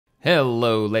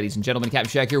Hello, ladies and gentlemen,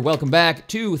 Captain Shack here. Welcome back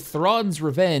to Thrawns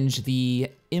Revenge, the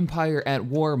Empire at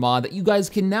War mod that you guys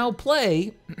can now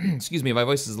play. Excuse me, my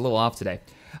voice is a little off today.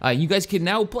 You guys can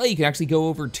now play. You can actually go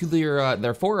over to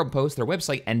their forum post, their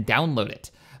website, and download it.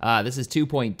 This is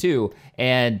 2.2,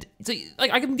 and so,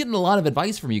 like, I've been getting a lot of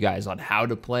advice from you guys on how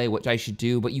to play, what I should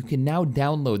do, but you can now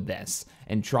download this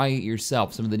and try it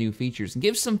yourself, some of the new features, and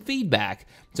give some feedback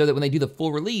so that when they do the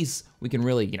full release, we can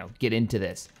really, get into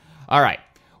this. All right.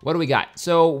 What do we got?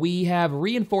 So we have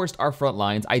reinforced our front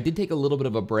lines. I did take a little bit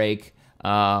of a break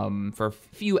for a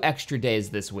few extra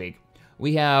days this week.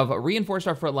 We have reinforced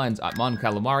our front lines at Mon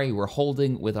Calamari. We're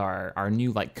holding with our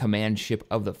new command ship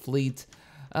of the fleet.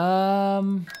 It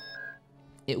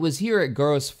was here at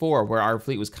Goros 4 where our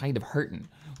fleet was kind of hurting.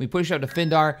 We pushed out to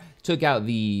Findar, took out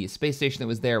the space station that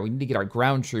was there. We need to get our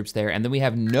ground troops there, and then we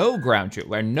have no ground troops,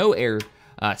 no air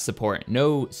support,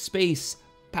 no space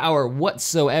power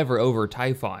whatsoever over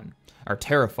Typhon, or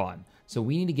Terraphon. So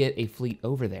we need to get a fleet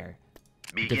over there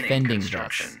defending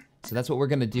this. So that's what we're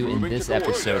gonna do in this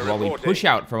episode while we push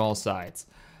out from all sides.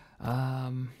 Give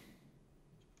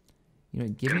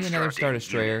me another Star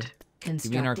Destroyer. Give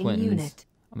me an Arc Clintons.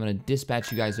 I'm gonna dispatch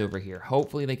you guys over here.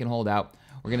 Hopefully they can hold out.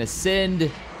 We're gonna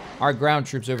send our ground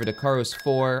troops over to Goros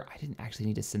 4. I didn't actually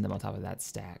need to send them on top of that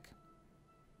stack.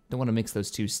 Don't want to mix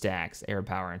those two stacks, air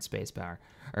power and space power,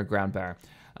 or ground power.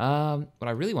 What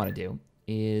I really want to do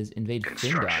is invade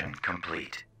Findar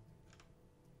complete.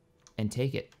 And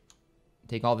take it.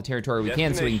 Take all the territory we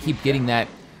can so we can keep getting that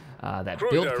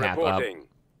build cap up.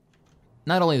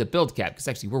 Not only the build cap, because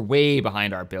actually we're way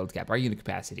behind our build cap. Our unit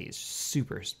capacity is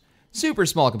super, super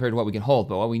small compared to what we can hold,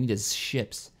 but what we need is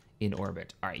ships in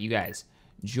orbit. All right, you guys,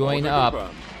 join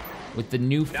up with the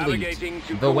new fleet,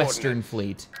 the Western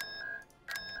Fleet.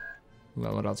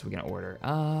 Well, what else are we gonna order?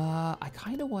 I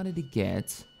kind of wanted to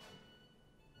get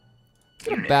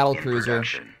a battle cruiser,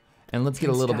 and let's get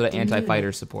a little bit of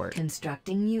anti-fighter support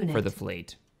for the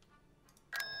fleet,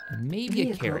 and maybe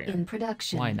a carrier. In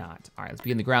production. Why not? All right, let's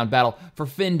begin the ground battle for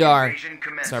Findar.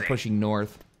 Start pushing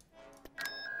north.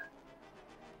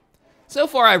 So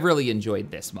far, I've really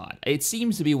enjoyed this mod. It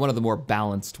seems to be one of the more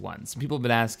balanced ones. People have been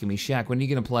asking me, Shaq, when are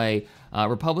you gonna play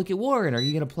Republic at War, and are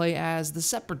you gonna play as the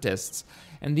Separatists?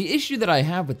 And the issue that I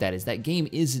have with that is that game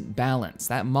isn't balanced.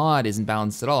 That mod isn't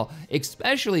balanced at all,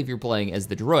 especially if you're playing as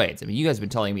the droids. I mean, you guys have been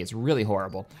telling me it's really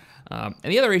horrible. And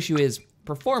the other issue is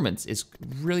performance is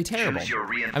really terrible.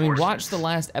 I mean, watch the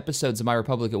last episodes of my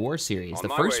Republic at War series, the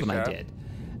first one I did,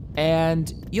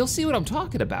 and you'll see what I'm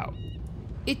talking about.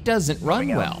 It doesn't run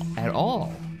well at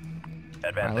all.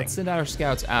 All right, let's send our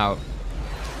scouts out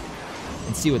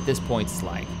and see what this point's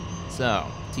like. So,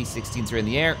 T-16s are in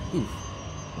the air. Oof, a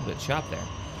little bit of chop there.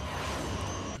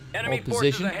 Hold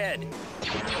position.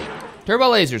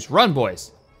 Turbo lasers, run,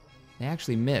 boys. They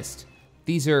actually missed.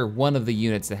 These are one of the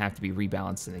units that have to be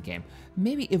rebalanced in the game.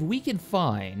 Maybe if we can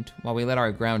find, while we let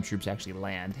our ground troops actually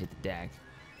land, hit the deck.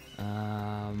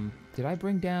 Did I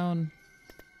bring down?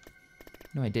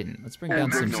 No, I didn't. Let's bring down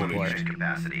some support. All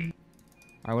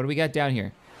right, what do we got down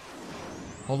here?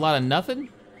 Whole lot of nothing?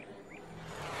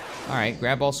 All right,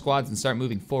 grab all squads and start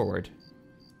moving forward.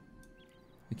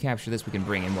 We capture this, we can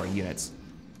bring in more units.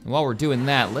 And while we're doing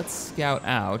that, let's scout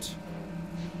out.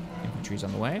 Infantry's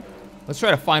on the way. Let's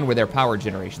try to find where their power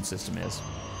generation system is.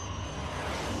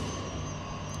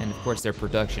 And of course, their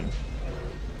production.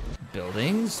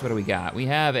 Buildings, what do we got? We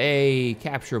have a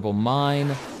capturable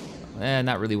mine.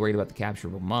 Not really worried about the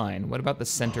capturable mine. What about the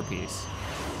centerpiece?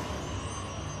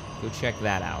 Go check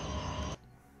that out.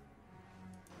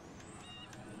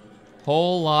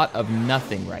 Whole lot of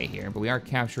nothing right here, but we are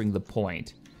capturing the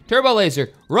point. Turbo laser,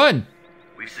 run!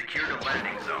 We've secured a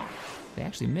landing zone. They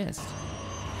actually missed.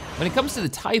 When it comes to the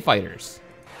TIE fighters,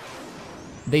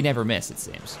 they never miss, it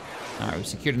seems. All right, we've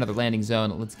secured another landing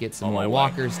zone. Let's get some more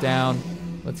walkers down.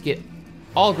 Let's get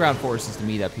all ground forces to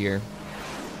meet up here.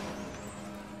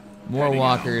 More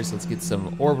walkers, let's get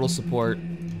some orbital support.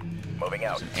 Moving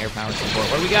out. Some air power support.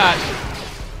 What do we got?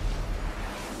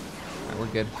 All right, we're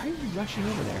good. Why are you rushing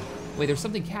over there? Wait, there's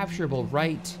something capturable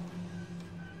right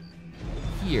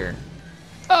here.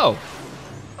 Oh,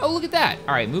 look at that.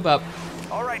 All right, move up.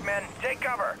 All right, men, take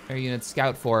cover. Air units,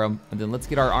 scout for them, and then let's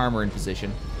get our armor in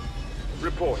position.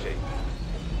 Reporting.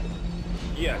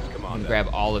 Yes, Commander. I'm gonna grab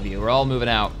all of you. We're all moving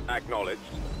out. Acknowledged.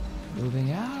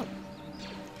 Moving out.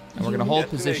 And we're gonna hold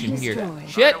position here.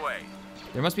 Shit!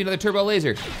 There must be another turbo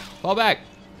laser. Fall back.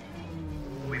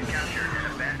 We've captured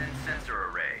an abandoned sensor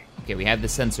array. Okay, we have the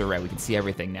sensor array. We can see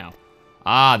everything now.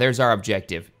 Ah, there's our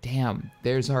objective. Damn,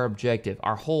 there's our objective.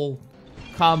 Our whole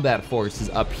combat force is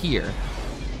up here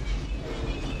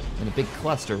in a big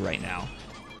cluster right now.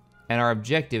 And our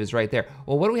objective is right there.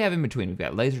 Well, what do we have in between? We've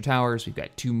got laser towers. We've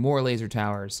got 2 more laser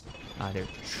towers. They're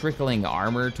trickling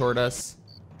armor toward us.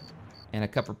 And a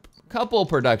couple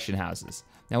production houses.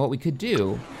 Now, what we could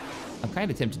do, I'm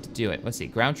kind of tempted to do it. Let's see,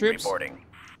 ground troops? Reporting.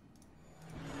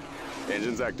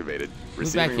 Engines activated. Move back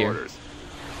Receiving here. orders.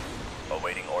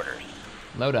 Awaiting orders.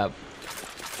 Load up.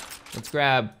 Let's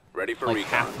grab Ready for like recon.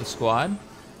 half the squad.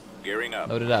 Gearing up.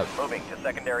 Load it up. Moving to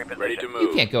secondary position. Ready to move.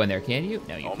 You can't go in there, can you?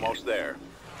 No, you Almost there. can't.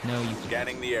 No, you can't.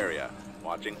 Scanning the area.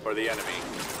 Watching for the enemy.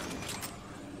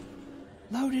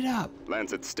 Load it up.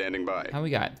 Lancet standing by. How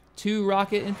we got? 2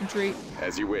 rocket infantry?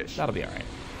 As you wish. That'll be all right.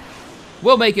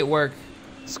 We'll make it work.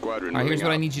 Squadron All right, here's moving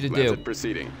what I out. need you to Lancet do.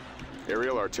 proceeding.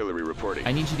 Aerial artillery reporting.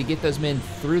 I need you to get those men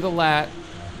through the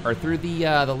through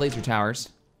the laser towers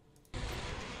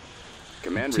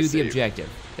Command to received. the objective.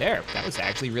 There, that was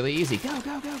actually really easy. Go,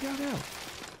 go, go, go, go.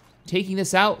 Taking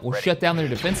this out will shut down their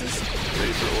defenses.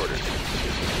 Ready for orders.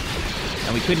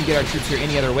 And we couldn't get our troops here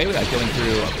any other way without going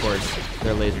through, of course,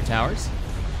 their laser towers.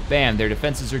 Bam, their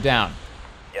defenses are down.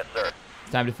 Yes, sir.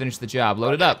 It's time to finish the job.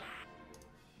 Load it up.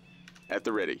 At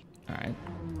the ready. All right,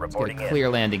 let's Reporting get a clear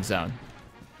landing zone.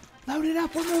 Load it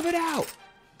up, we're moving out.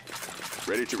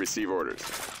 Ready to receive orders.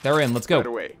 They're in, let's go. Right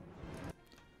away.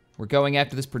 We're going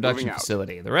after this production Moving out.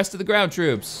 facility. The rest of the ground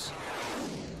troops.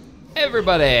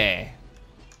 Everybody.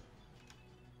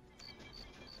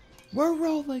 We're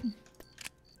rolling.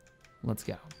 Let's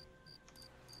go.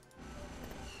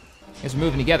 Guess we're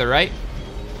moving together, right?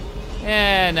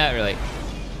 Eh, not really.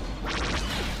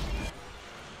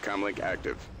 Comlink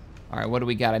active. All right, what do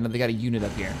we got? I know they got a unit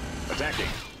up here. Attacking.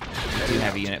 I do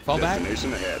have a unit. Fall back.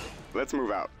 Destination ahead. Let's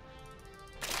move out.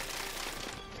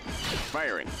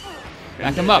 Firing.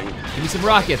 Back them up. Engaging. Give me some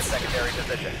rockets. Secondary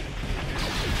position.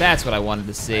 That's what I wanted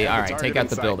to see. All right, target take out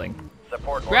the in sight. building.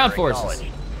 Support Ground order forces.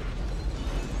 acknowledged.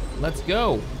 Let's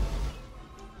go.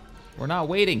 We're not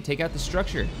waiting. Take out the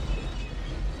structure.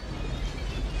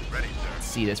 Ready, sir. Let's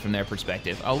see this from their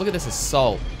perspective. Oh, look at this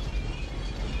assault.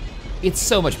 It's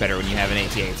so much better when you have an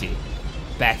AT-AT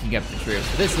backing up the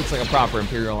troops. This looks like a proper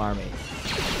Imperial army.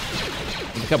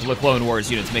 With a couple of Clone Wars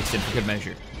units mixed in for good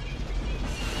measure.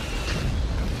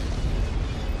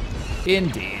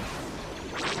 Indeed.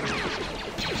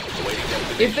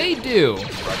 If they do...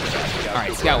 All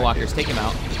right, Scout Walkers, take him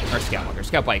out. Or Scout Walkers,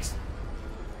 Scout Bikes.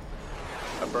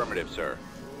 Affirmative, sir.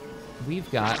 We've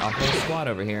got a whole squad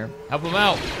over here. Help them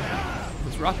out.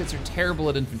 Those rockets are terrible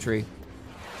at infantry.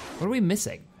 What are we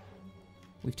missing?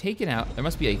 We've taken out, there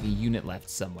must be a unit left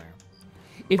somewhere.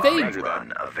 If they Roger that.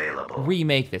 Run available.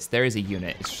 remake this, there is a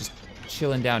unit. It's just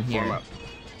chilling down here. Form up.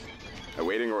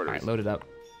 Awaiting All orders. right, load it up.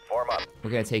 Form up. We're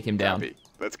gonna take him down. Copy.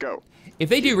 Let's go. If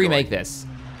they do Keep remake going. this,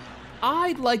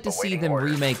 I'd like to see Awaiting them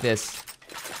orders. remake this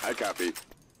I copy.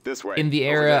 This way. in the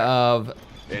Over era there. of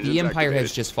Engines the Empire has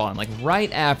activated. just fallen, like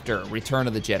right after Return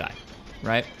of the Jedi,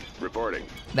 right? Reporting.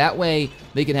 That way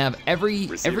they can have every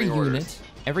Receiving unit, orders.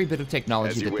 every bit of As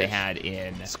technology you that they wish. had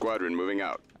in Squadron moving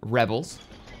out. Rebels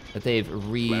that they've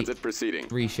Lancet proceeding.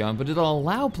 re-shown, but it'll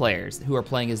allow players who are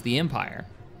playing as the Empire,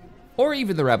 or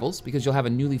even the Rebels, because you'll have a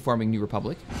newly forming New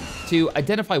Republic, to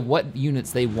identify what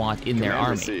units they want in their Command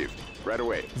army. received. Right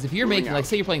away. Because if you're Moving making, like, out.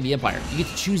 say you're playing the Empire, you get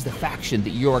to choose the faction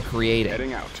that you're creating.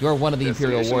 Heading out. You're one of the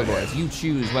Imperial Destination warlords. ahead. You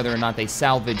choose whether or not they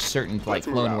salvage certain, like, Let's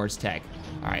move Clone out. Wars tech.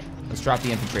 All right, let's drop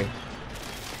the infantry.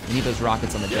 We need those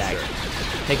rockets on the Yes, deck.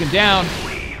 sir. Take them down.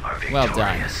 We are Well done.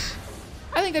 victorious.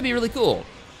 I think that'd be really cool.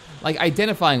 Like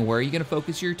identifying where you're gonna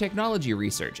focus your technology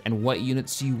research and what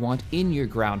units you want in your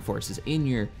ground forces, in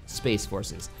your space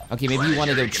forces. Okay, maybe you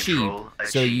wanna go Planetary cheap, control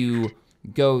so you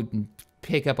go and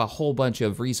pick up a whole bunch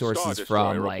of resources Star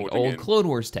Destroyer from like reporting old in. Clone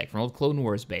Wars tech, from old Clone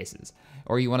Wars bases.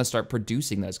 Or you wanna start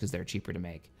producing those because they're cheaper to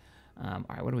make. All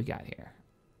right, what do we got here?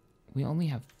 We only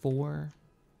have 4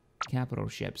 capital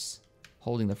ships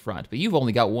holding the front, but you've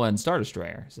only got 1 Star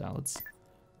Destroyer, so let's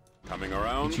Coming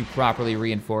around. get you properly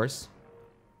reinforced.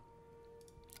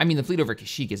 I mean, the fleet over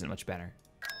Kashyyyk isn't much better.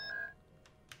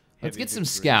 Let's get some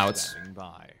scouts.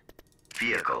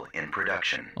 Vehicle in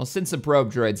production. I'll send some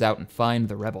probe droids out and find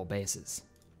the rebel bases.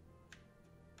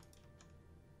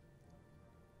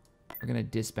 We're gonna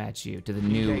dispatch you to the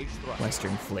new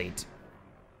Western Fleet.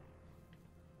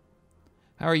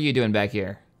 How are you doing back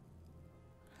here?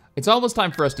 It's almost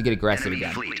time for us to get aggressive Enemy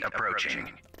again. fleet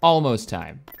approaching. Almost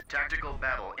time. Tactical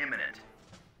battle imminent.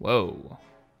 Whoa.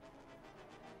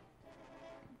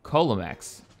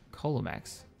 Colomex.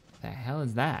 Colomex. The hell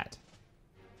is that?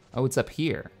 Oh, it's up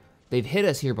here. They've hit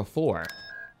us here before.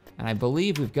 And I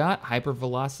believe we've got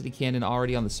hypervelocity cannon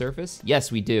already on the surface.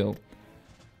 Yes, we do.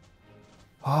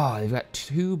 Oh, they've got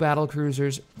 2 battle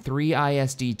cruisers, 3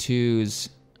 ISD-2s,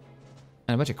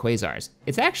 And a bunch of quasars.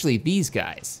 It's actually these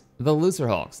guys, the Looser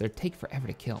Hulks. They take forever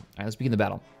to kill. All right, let's begin the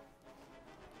battle.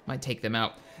 Might take them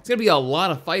out. It's gonna be a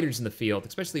lot of fighters in the field,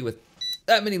 especially with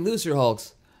that many Looser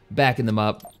Hulks backing them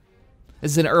up.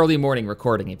 This is an early morning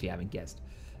recording, if you haven't guessed.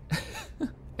 I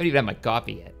haven't even had my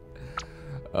coffee yet.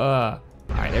 All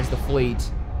right, there's the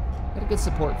fleet. Got a good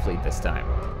support fleet this time.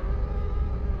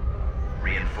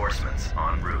 Reinforcements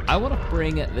en route. I want to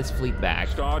bring this fleet back.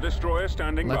 Star Destroyer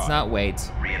standing by. Let's not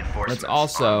wait. Reinforcements Let's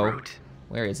also, en route.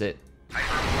 where is it?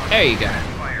 There you go.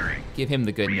 Firing. Give him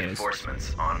the good news.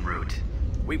 Reinforcements en route.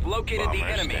 We've located the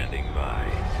enemy. Standing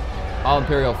by. All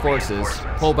Imperial forces,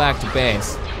 pull back to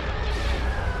base.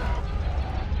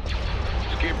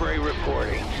 Skipper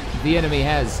reporting. The enemy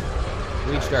has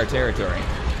reached our territory.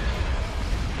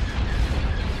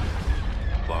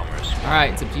 Bombers. All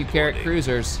right, it's a few carrot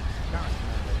cruisers.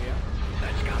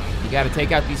 You gotta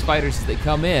take out these fighters as they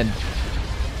come in.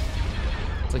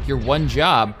 It's like your one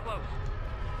job.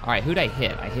 All right, who'd I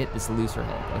hit? I hit this Looser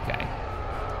Hulk, okay.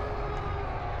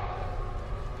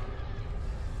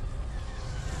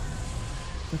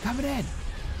 They're coming in.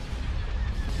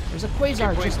 There's a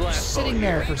Quasar just sitting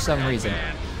there for some reason.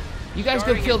 You guys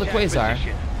go kill the Quasar.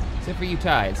 Except for you,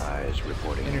 Ties.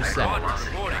 Intercept.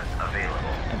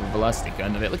 And a velocity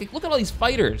gun of it. Look at all these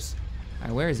fighters. All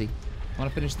right, where is he? I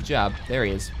want to finish the job. There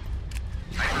he is.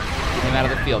 Get him out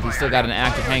of the field. He's still got an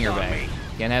active hangar bay.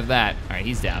 Can't have that. All right,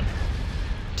 he's down.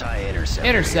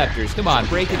 Interceptors, come on,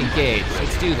 break and engage.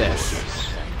 Let's do this.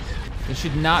 This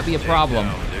should not be a problem.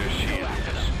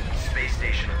 Space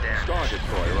station down. Star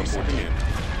Destroyer reporting in.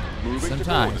 Moving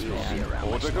Sometimes, to man.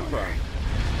 coordinates. Order confirmed.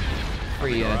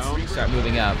 3 units start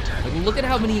moving up. Look at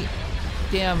how many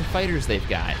damn fighters they've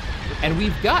got. And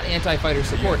we've got anti-fighter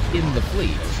support in the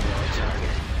fleet.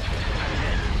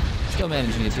 Still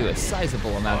managing to do a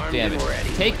sizable amount of damage.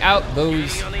 Take out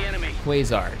those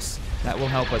Quasars. That will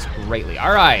help us greatly.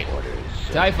 All right,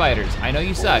 TIE fighters, I know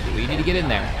you suck, but you need to get in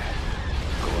there.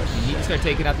 You need to start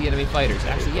taking out the enemy fighters.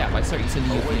 Actually, yeah, if I start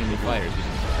sending you the enemy fighters,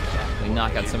 we can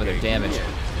knock out some of their damage.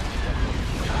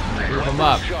 Move them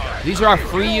up. These are our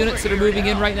free units that are moving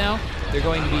in right now. They're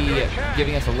going to be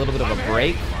giving us a little bit of a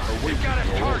break.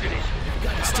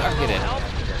 Got us targeted.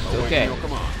 Okay.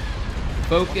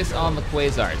 Focus on the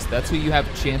Quasars. That's who you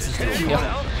have chances to kill.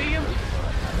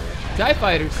 TIE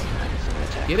fighters.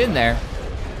 Get in there.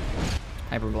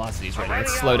 Hypervelocity's ready.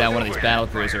 Let's slow down one of these battle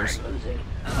cruisers.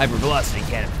 Hypervelocity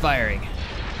cannon firing.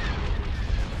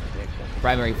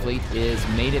 Primary fleet is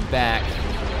made it back.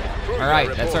 All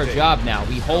right, that's our job now.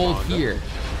 We hold here.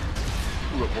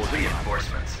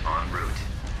 Reinforcements en route.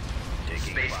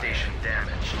 Space station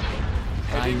damaged.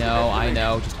 I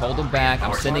know. Just hold them back.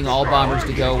 I'm sending all bombers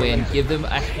to go in. Give them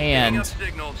a hand. Roger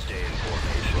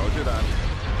that.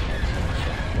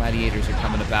 Gladiators are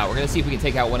coming about. We're gonna see if we can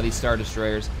take out one of these Star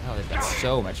Destroyers. Oh, they've got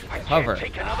so much cover.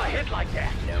 Form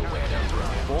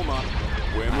up.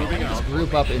 We're moving Just out.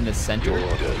 group up in the center.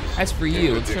 As for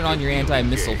you, let's turn on your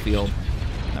anti-missile field.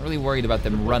 Not really worried about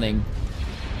them running.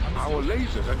 Our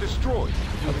lasers are destroyed.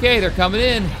 Okay, they're coming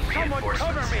in.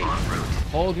 Reinforcements en route.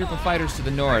 Whole group of fighters to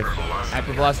the north.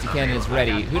 Hypervelocity cannon is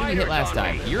ready. Who did we hit last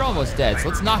time? You're almost dead, so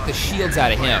let's knock the shields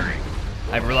out of him.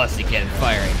 Hypervelocity cannon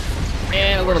firing.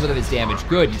 And a little bit of his damage.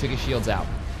 Good, you took his shields out.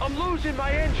 I'm losing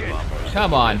my engine.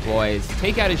 Come on, boys.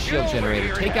 Take out his shield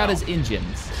generator. Take out his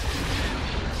engines.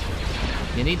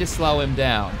 You need to slow him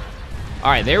down.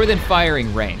 All right, they're within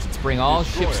firing range. Let's bring all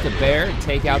ships to bear and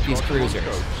take out these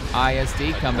cruisers.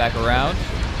 ISD, come back around.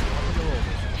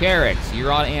 Carracks,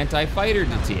 you're on anti-fighter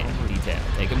detail.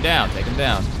 Take him down, take him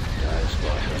down.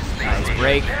 Nice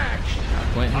break.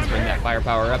 Quentin's bring that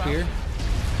firepower up here.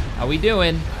 How we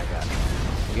doing?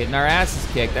 We're getting our asses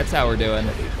kicked. That's how we're doing.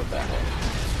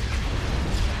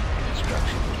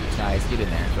 Guys, get in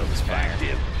there and focus fire.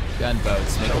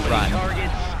 Gunboats, make a run.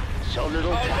 So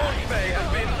little time.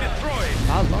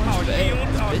 Our launch bay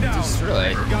has been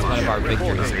destroyed. It's one of our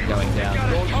victories that are going down.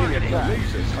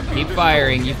 Keep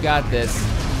firing, you've got this.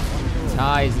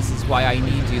 Ties, this is why I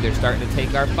need you. They're starting to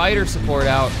take our fighter support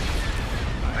out.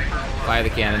 Fire the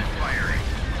cannon.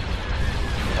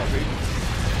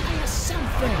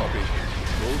 Something.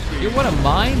 You're one of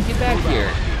mine? Get back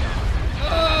here.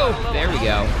 Oh, there we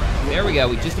go. There we go.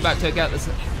 We just about took out this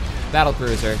battle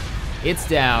cruiser. It's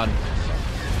down.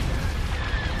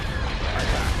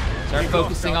 Start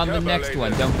focusing on the next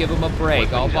one. Don't give them a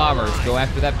break. All bombers, go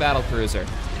after that battle cruiser.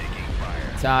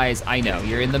 Ties, I know,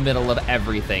 you're in the middle of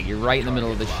everything. You're right in the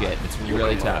middle of the shit. It's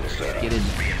really tough. Get in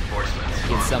there.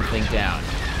 Get something down.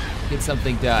 Get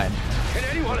something done.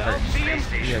 We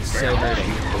are so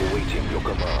hurting.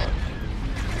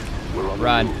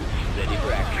 Run.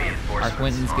 Our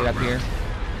Quintons, get up here.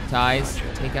 Ties,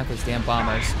 take out those damn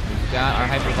bombers. We've got our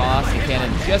hypervelocity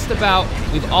cannon just about.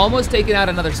 We've almost taken out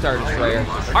another Star Destroyer.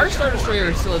 Our Star Destroyer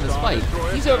is still in this fight.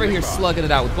 He's over here slugging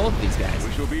it out with both of these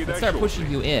guys. Let's start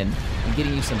pushing you in and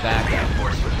getting you some backup.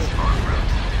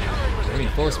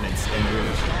 Reinforcements en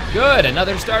route. Good,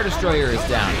 another Star Destroyer is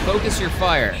down. Focus your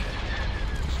fire.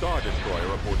 Star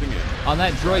Destroyer reporting in. On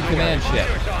that droid command ship.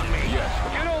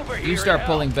 Get over here You start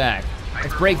pulling back.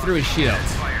 Let's break through his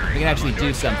shields. We can actually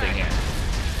do something here.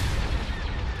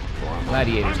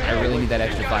 Gladiators, I really need that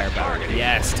extra firepower.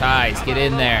 Yes, Ties, get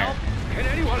in there. Can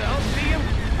anyone else see him?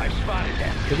 I spotted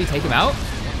them. Did we take him out?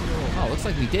 Oh, looks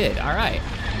like we did. All right.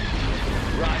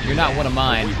 You're not one of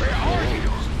mine.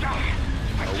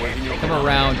 Come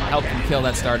around, help them kill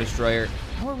that Star Destroyer.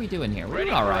 How are we doing here? We're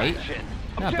doing all right.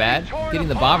 Not bad. Getting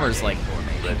the bombers like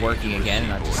working again,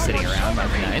 not just sitting around.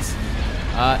 That'd be nice.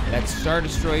 That Star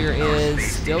Destroyer is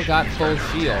still got full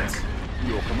shields.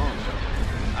 Your command, sir.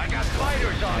 I got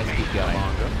fighters on Let's me. keep going.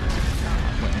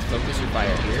 Focus your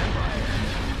fire here.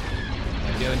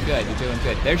 You're doing good, you're doing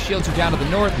good. Their shields are down to the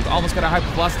north. We've almost got our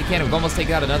hypervelocity cannon. We've almost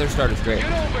taken out another Star Destroyer.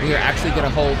 We are actually gonna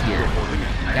hold here.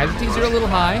 Casualties are a little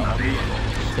high.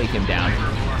 Take him down.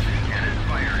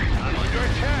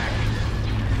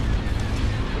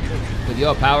 With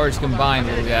your powers combined,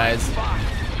 little guys.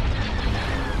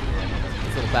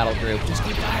 This little battle group, just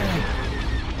keep firing.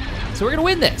 So we're gonna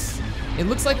win this. It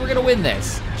looks like we're gonna win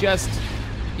this. Just,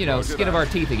 you know, skin of our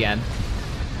teeth again.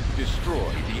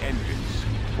 Destroy the engines.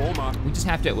 Form up. We just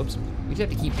have to, whoops, we just have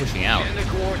to keep pushing out. The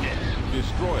coordinates.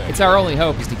 Destroy it. It's our only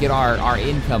hope is to get our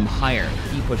income higher.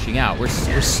 Keep pushing out. We're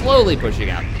slowly pushing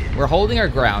out. We're holding our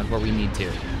ground where we need to.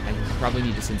 I probably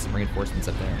need to send some reinforcements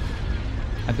up there.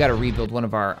 I've got to rebuild one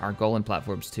of our Golan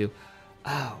platforms too.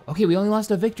 Oh, okay, we only lost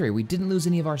a victory. We didn't lose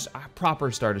any of our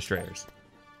proper Star Destroyers.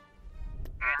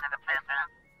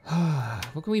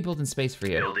 What can we build in space for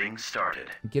you? Building started.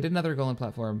 Get another Golan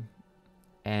platform,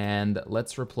 and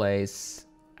let's replace,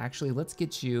 actually, let's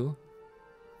get you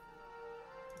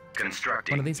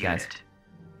Constructing one of these guys. unit.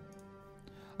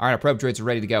 All right, our probe droids are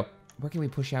ready to go. Where can we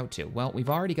push out to? Well, we've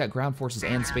already got ground forces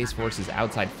and space forces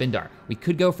outside Findar. We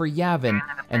could go for Yavin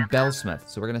and Bellsmith,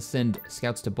 so we're gonna send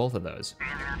scouts to both of those.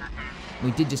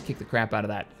 We did just kick the crap out of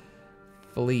that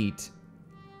fleet.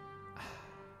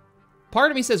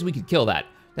 Part of me says we could kill that.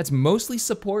 That's mostly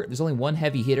support. There's only one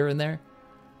heavy hitter in there.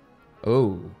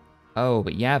 Oh,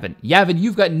 but Yavin. Yavin,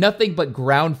 you've got nothing but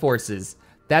ground forces.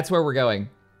 That's where we're going.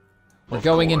 We're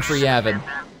going in for Yavin.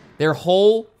 Their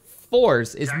whole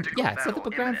force is, yeah, it's nothing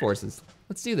but ground forces.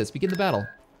 Let's do this, begin the battle.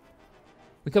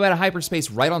 We come out of hyperspace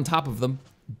right on top of them,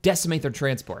 decimate their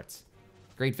transports.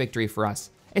 Great victory for us.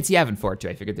 It's Yavin 4 too,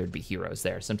 I figured there'd be heroes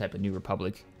there, some type of New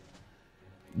Republic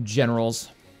generals.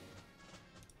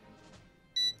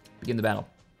 Begin the battle.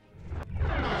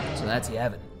 So that's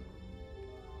Yavin.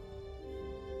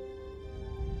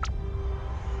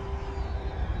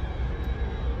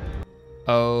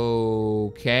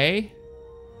 Okay.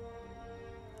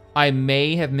 I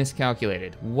may have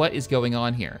miscalculated. What is going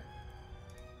on here?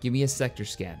 Give me a sector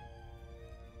scan.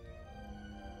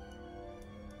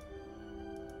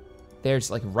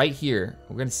 There's like right here.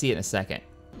 We're gonna see it in a second.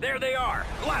 There they are.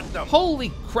 Blast them.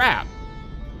 Holy crap.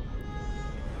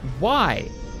 Why?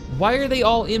 Why are they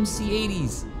all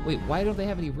MC-80s? Wait, why don't they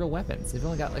have any real weapons? They've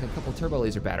only got like a couple turbo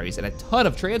laser batteries and a ton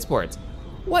of transports.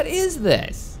 What is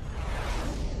this?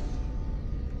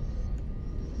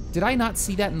 Did I not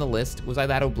see that in the list? Was I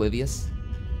that oblivious?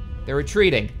 They're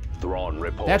retreating. Thrawns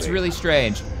reporting. That's really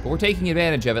strange, but we're taking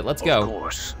advantage of it. Let's go. Of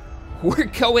course. We're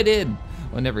going in.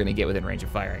 We're never gonna get within range of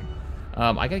firing.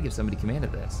 I gotta give somebody command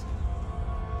of this.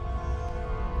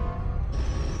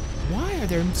 Why are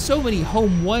there so many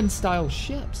Home 1 style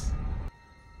ships?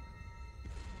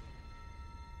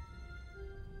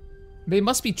 They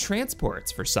must be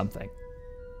transports for something.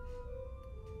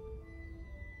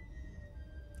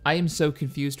 I am so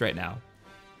confused right now.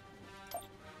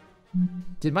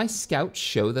 Did my scouts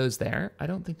show those there? I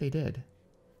don't think they did.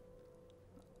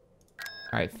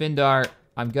 All right, Findar,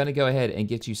 I'm gonna go ahead and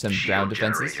get you some ground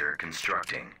defenses. Generator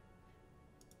constructing.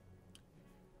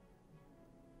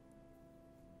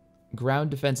 Ground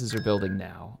defenses are building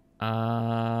now.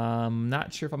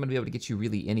 Not sure if I'm gonna be able to get you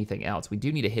really anything else. We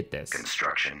do need to hit this.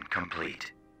 Construction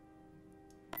complete.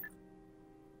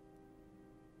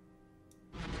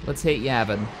 Let's hit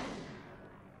Yavin.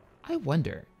 I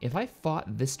wonder if I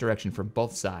fought this direction from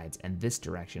both sides and this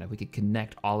direction, if we could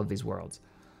connect all of these worlds.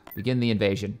 Begin the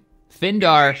invasion.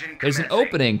 Findar, there's an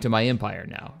opening to my empire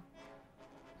now.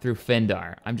 Through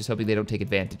Findar. I'm just hoping they don't take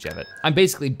advantage of it. I'm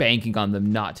basically banking on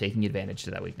them not taking advantage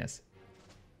to that weakness.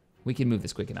 We can move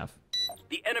this quick enough.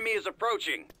 The enemy is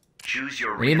approaching. Choose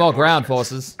your We need more ground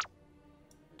reinforcements. forces.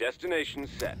 Destination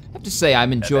set. I have to say,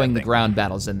 I'm enjoying the ground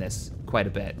battles in this quite a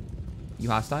bit. You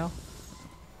hostile?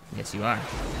 Yes, you are.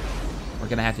 We're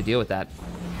gonna have to deal with that.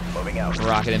 Moving out.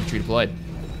 Rocket infantry deployed.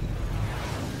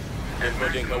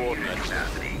 Inputting coordinates.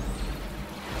 Capacity.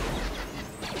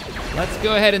 Let's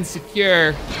go ahead and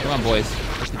secure. Come on, boys.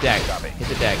 Hit the deck. Hit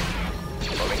the deck.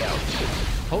 Moving out.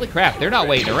 Holy crap, they're not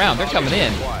waiting around. They're coming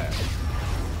in.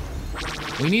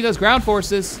 We need those ground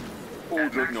forces.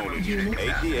 Order acknowledged.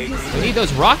 88. We need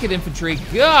those rocket infantry.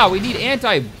 God, we need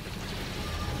anti...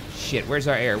 Shit, where's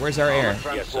our air? Where's our air?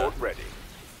 Transport ready.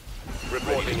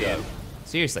 Reporting in.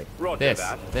 Seriously. Roger This.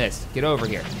 that. This. Get over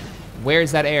here.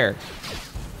 Where's that air?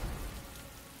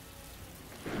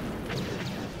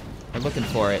 We're looking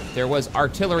for it. There was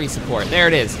artillery support. There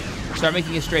it is. Start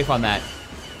making a strafe on that.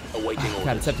 Awaiting God,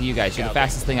 orders. it's up to you guys. You're the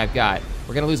fastest thing I've got.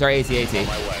 We're gonna lose our AT-AT My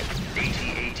way.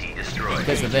 AT-AT destroyed.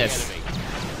 because of this.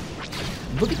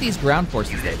 Look at these ground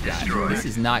forces they've got. This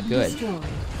is not good.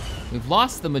 We've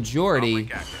lost the majority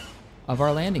of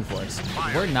our landing force.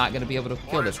 We're not gonna be able to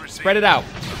kill this. Spread it out.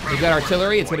 We've got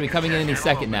artillery. It's gonna be coming in any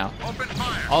second now. Open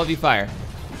fire. All of you fire.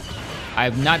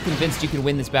 I'm not convinced you can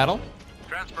win this battle,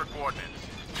 Transfer coordinates.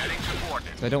 Heading to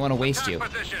coordinates. so I don't want to waste you.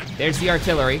 Position. There's the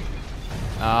artillery.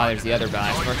 Ah, there's the other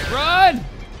blast force. Run!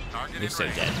 Target You're in so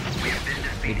range. dead.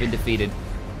 We've We've been defeated.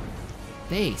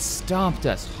 They stomped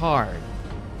us hard.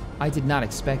 I did not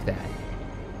expect that.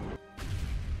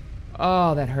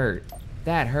 Oh, that hurt.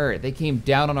 That hurt. They came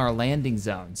down on our landing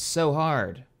zone so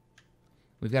hard.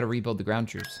 We've got to rebuild the ground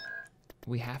troops.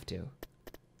 We have to.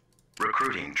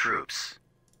 Recruiting troops.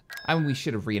 I mean, we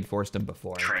should have reinforced them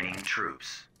before. Training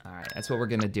troops. All right, that's what we're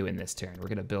gonna do in this turn. We're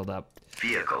gonna build up.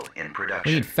 Vehicle in We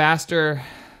production. need faster,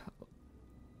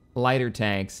 lighter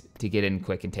tanks to get in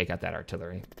quick and take out that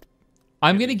artillery.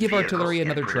 I'm gonna give Vehicles artillery in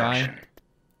another try. production.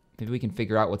 Maybe we can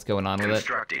figure out what's going on with it.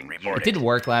 Constructing It unit. didn't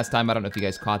work last time. I don't know if you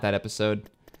guys caught that episode.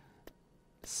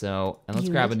 So, and let's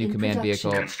grab a new Unit in command production.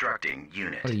 vehicle. Constructing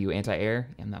unit. What are you, anti-air?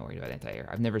 I'm not worried about anti-air.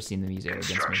 I've never seen them use air against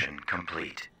me. Construction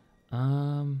complete.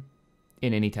 In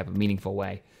any type of meaningful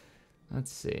way.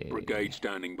 Let's see. Brigade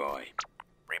standing by.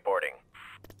 Reporting.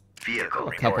 Vehicle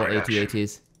A couple production.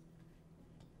 AT-ATs.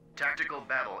 Tactical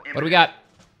battle. What do we got?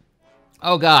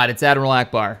 Oh god, it's Admiral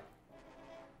Akbar.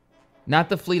 Not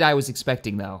the fleet I was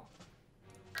expecting, though.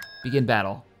 Begin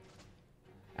battle.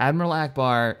 Admiral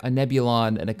Akbar, a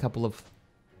Nebulon, and a couple of...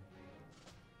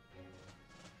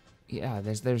 Yeah,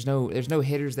 there's no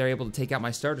hitters that are able to take out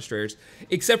my Star Destroyers,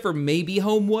 except for maybe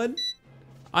Home 1.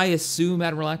 I assume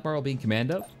Admiral Akbar will be in command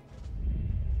of.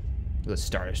 Those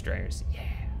Star Destroyers, yeah.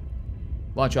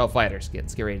 Launch all fighters.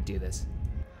 Let's get ready to do this.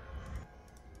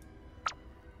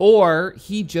 Or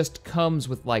he just comes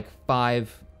with like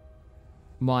 5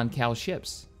 Mon Cal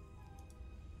ships.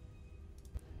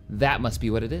 That must be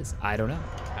what it is. I don't know.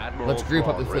 Admiral Let's group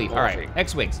up the Thrawn fleet. All right, reporting.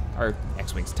 X-Wings, or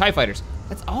X-Wings, TIE Fighters.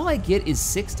 That's all I get is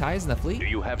 6 TIEs in the Do fleet?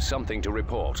 you have something to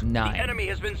report? 9. Enemy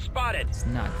has been spotted. It's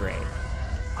not great.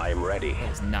 I am ready.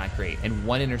 It's not great. And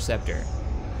 1 interceptor.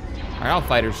 All right, all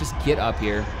fighters, just get up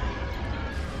here.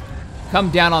 Come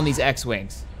down on these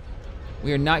X-Wings.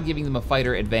 We are not giving them a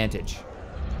fighter advantage.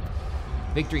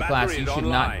 Victory class, Battery you is should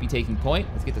not online. be taking point.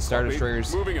 Let's get the Star Copy.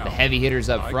 Destroyers, Moving the out. heavy hitters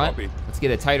up I front. copy. Let's get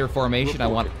a tighter formation. I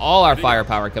want Reporting. all our Ready.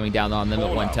 firepower coming down on them at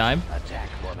All one out. time. Attack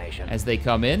formation. As they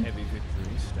come in,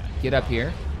 get up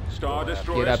here. Star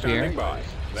Destroyer Get up here. standing by.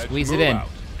 Let's Squeeze it move in. out.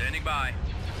 Standing by.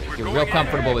 Get real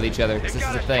comfortable with each other, because this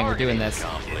is a thing. We're doing this.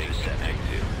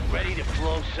 Ready to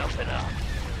blow something up.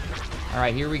 All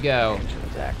right, here we go.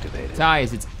 Engines activated.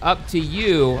 Ties, it's up to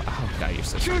you. Oh, God, you're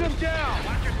so Shoot stupid. him down.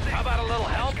 How about a little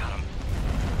help?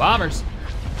 Bombers.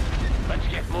 Let's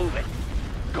get moving.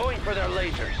 Going for their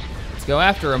lasers. Let's go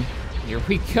after them. Here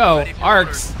we go.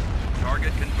 Arcs.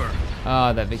 Target confirmed.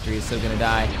 Oh, that victory is so gonna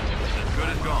die. As good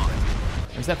as gone.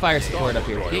 Where's that fire support up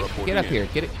here? Get up here.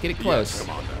 Get it close.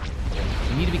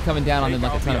 You need to be coming down on them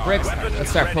like a ton of bricks. Let's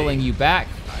start pulling you back.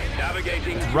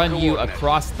 Navigating to Run you coordinates.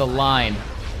 across the line.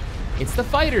 It's the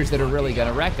fighters that are really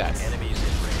gonna wreck us.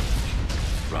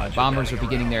 Bombers are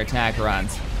beginning their attack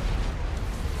runs.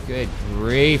 Good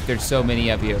grief, there's so many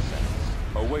of you.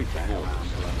 Awaiting orders.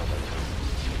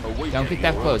 Awaiting Don't get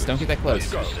that orders. close, don't get that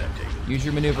close. Use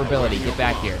your maneuverability, get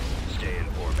back here. Stay in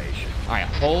formation. All right,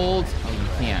 hold. Oh, you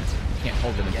can't. You can't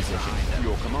hold them in position.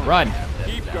 Your command. Run.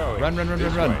 Keep going. Run, run, run,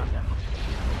 This run, run. way.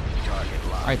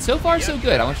 All right, so far so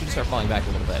good. I want you to start falling back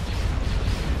a little bit.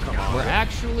 We're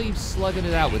actually slugging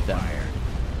it out with them.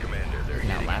 Commander, they're They can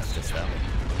hitting outlast us though.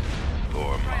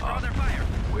 for mob.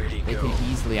 Where'd he They go?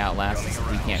 can easily outlast us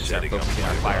if we can't start focusing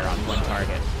our fire on one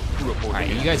target. All right,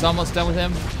 are you guys almost done with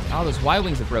him? Oh, those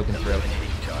Y-Wings have broken through.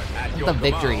 the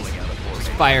victories. Just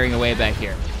firing away back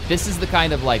here. This is the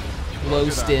kind of like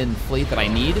closed-in fleet that I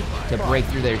need to break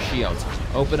through their shields.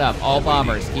 Open up, all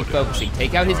bombers, keep focusing.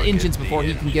 Take out his engines before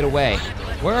he can get away.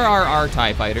 Where are our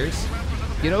TIE fighters?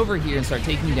 Get over here and start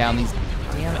taking down these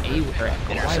damn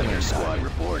Y-wings.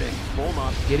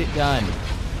 Get it done.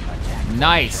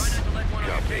 Nice.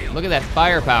 Look at that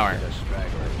firepower.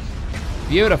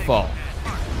 Beautiful.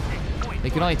 They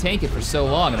can only tank it for so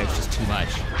long, and it's just too much.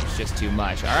 It's just too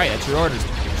much. All right, that's your orders.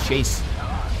 Chase.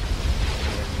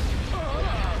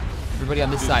 Everybody on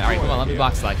this side. All right, come on, let me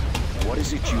box select. What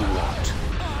is it you want?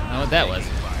 I don't know what that was.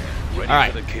 All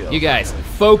right, you guys,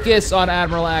 focus on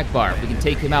Admiral Akbar. If we can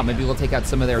take him out, maybe we'll take out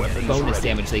some of their bonus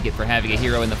damage they get for having a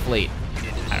hero in the fleet.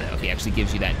 I don't know if he actually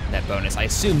gives you that bonus. I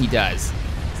assume he does,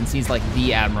 since he's like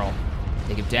the Admiral.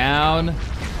 Take him down,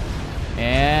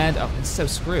 and oh, he's so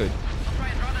screwed.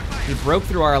 He broke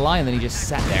through our line, and then he just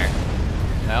sat there.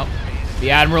 Well, the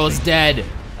Admiral is dead.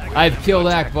 I've killed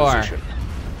Akbar.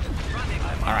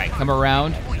 All right, come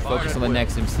around. Focus on the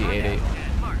next MC-88.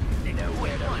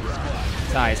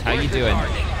 Ties, how you doing?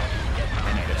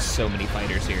 I know there's so many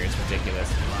fighters here, it's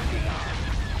ridiculous.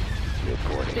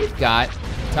 They've got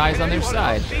Ties on their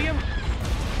side.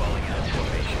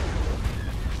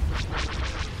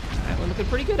 Alright, we're looking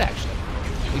pretty good, actually.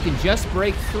 We can just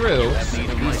break through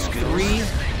these 3.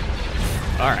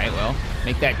 Alright, well,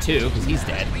 make that 2, because he's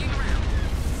dead.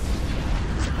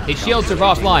 His shields are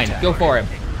offline. Go for him.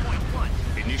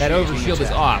 That overshield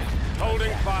is off.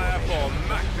 Holding fire for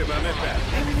maximum effect.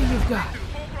 Everything you've got.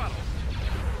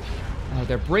 Oh,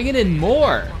 they're bringing in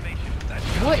more.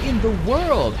 What in the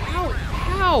world?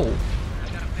 How?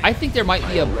 I think there might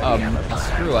be a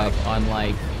screw up on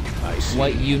like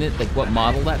what unit, like what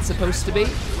model that's supposed to be.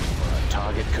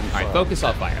 Target confirmed. All right, focus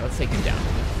off fire. Let's take him down.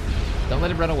 Don't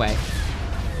let him run away.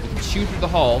 You can shoot through the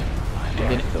hull,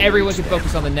 and then everyone can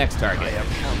focus on the next target.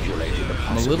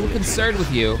 I'm a little concerned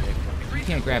with you. You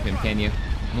can't grab him, can you?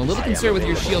 I'm a little concerned with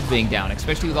your shield being down,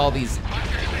 especially with all these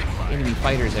enemy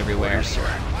fighters everywhere.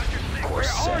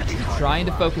 I'm trying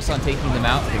to focus on taking them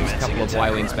out. There's a couple of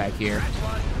Y-wings back here.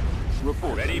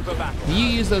 Do you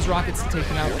use those rockets to take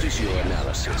them out? What is your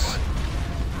analysis?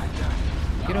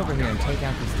 Get over here and take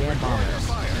out these damn bombers.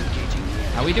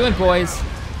 How we doing, boys?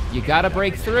 You gotta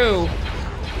break through.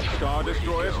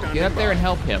 Get up there and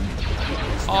help him.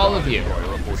 All of you,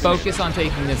 focus on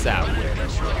taking this out.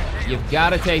 You've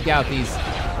gotta take out these...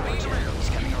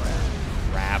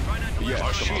 Crap.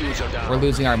 We're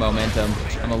losing our momentum.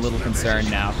 I'm a little concerned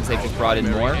now because they've just brought in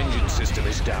more.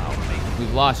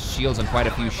 We've lost shields on quite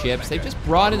a few ships. They've just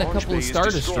brought in a couple of Star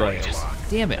Destroyers.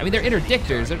 Damn it. I mean, they're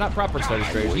interdictors. They're not proper Star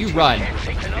Destroyers. You run.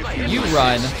 You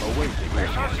run.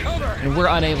 And we're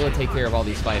unable to take care of all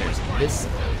these fighters. This...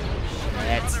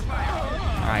 Shit.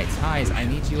 Alright, Ties, I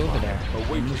need you over there.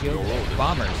 I need you over there.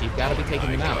 Bombers, you've got to be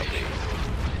taking them out.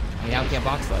 I now can't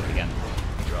box select again.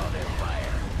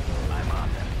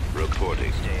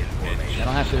 Reporting.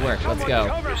 That'll have to work. Let's go.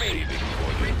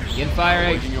 Begin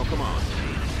firing.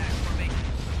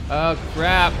 Oh,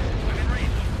 crap.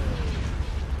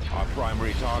 Our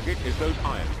primary target is those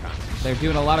iron cannons. They're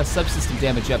doing a lot of subsystem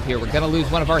damage up here. We're going to lose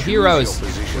one of our heroes.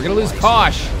 We're going to lose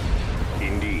Kosh.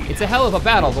 It's a hell of a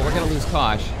battle, but we're going to lose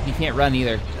Kosh. He can't run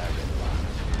either.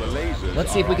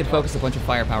 Let's see if we can focus a bunch of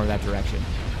firepower that direction.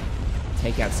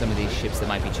 Take out some of these ships that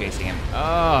might be chasing him.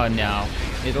 Oh, no.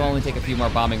 It'll only take a few more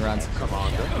bombing runs.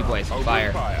 You boys,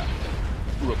 fire.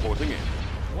 Reporting in.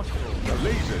 The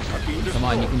lasers have been destroyed. Come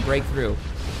on, you can break through.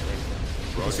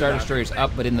 The Star Destroyer's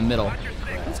up, but in the middle.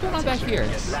 What's going on back here?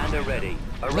 Lander ready.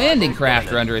 Landing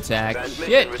craft are under attack.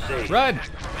 Shit! Run!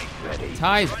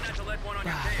 Ties.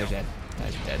 They're dead.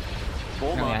 Ties are dead.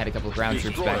 Apparently I had a couple of ground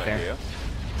troops back there.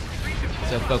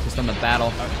 So focused on the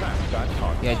battle.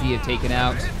 The idea of taking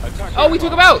out... Oh, we took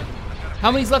them out!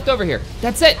 How many's left over here?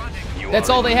 That's it! That's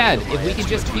all they had. If we can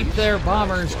just keep their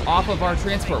bombers off of our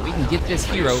transport, we can get this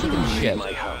hero in the ship.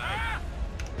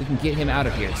 We can get him out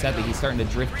of here. Sadly, he's starting to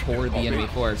drift toward the enemy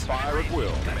force.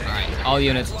 Alright, all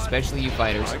units, especially you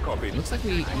fighters. Looks like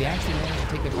we actually managed to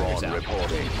take their fighters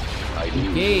out.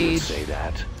 Engage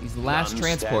these last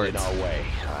transports.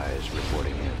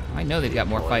 I know they've got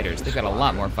more fighters. They've got a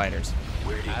lot more fighters.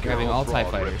 Grabbing all TIE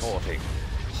fighters.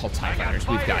 All TIE fighters.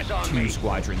 We've got 2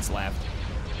 squadrons left.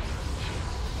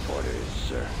 Orders,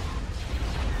 sir.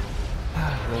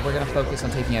 Well, we're going to focus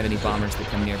on taking out any bombers that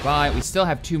come nearby. We still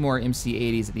have 2 more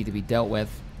MC-80s that need to be dealt with,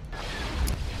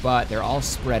 but they're all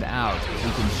spread out.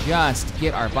 We can just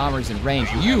get our bombers in range.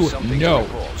 You know.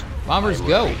 Bombers,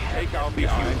 go. If you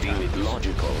deem it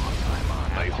logical,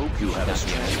 I hope you have a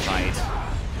strong fight.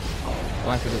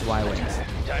 Go after those Y-wings.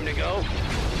 Time to go.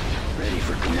 Ready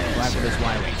for Go command, after sir. those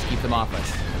Y-Wings. Keep them off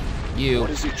us. You What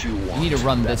is it you want? need to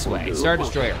run That this will way. do. Star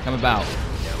Destroyer, come about.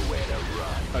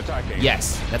 Attacking.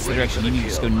 Yes, that's the direction. You need to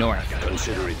just go north.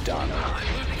 Consider it done.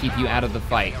 Keep you out of the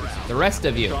fight. The rest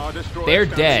of you, they're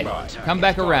dead. Come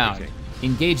back around.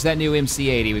 Engage that new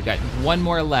MC-80. We've got one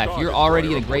more left. You're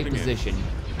already in a great position.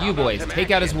 You boys, take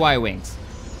out his Y-Wings.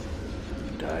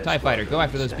 TIE Fighter, go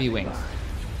after those B-Wings.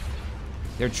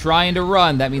 They're trying to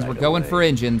run. That means we're going for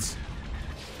engines.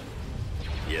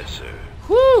 Yes, sir.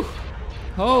 Whew!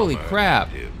 Holy crap.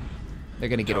 They're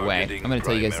gonna get away. I'm gonna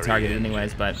tell you guys to target it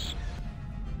anyways, but...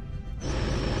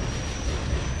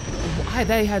 Why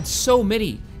they had so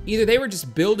many? Either they were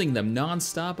just building them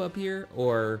non-stop up here,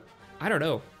 or I don't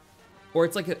know. Or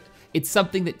it's like it's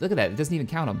something that, look at that, it doesn't even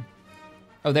count them.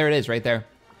 Oh, there it is, right there.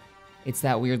 It's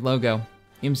that weird logo.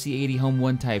 MC-80 Home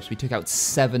 1 types, we took out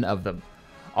 7 of them.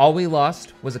 All we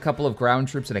lost was a couple of ground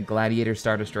troops and a Gladiator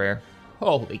Star Destroyer.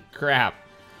 Holy crap.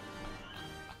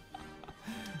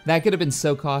 That could have been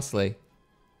so costly.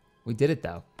 We did it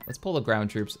though. Let's pull the ground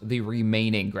troops, the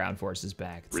remaining ground forces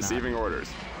back. Receiving orders.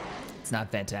 It's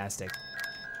not fantastic.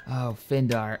 Oh,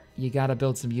 Findar, you gotta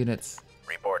build some units.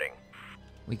 Reporting.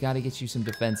 We gotta get you some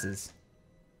defenses.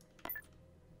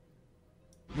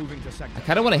 Moving to I sector.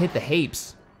 kinda wanna hit the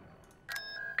Hapes.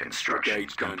 Construction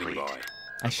Gauge standing complete. by.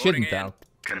 I shouldn't though.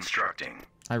 Constructing.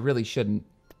 I really shouldn't.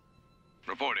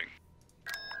 Reporting.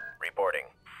 Reporting.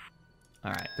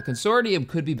 All right, the Consortium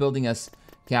could be building us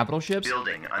capital ships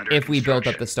Building under if we built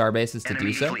up construction. the star bases to do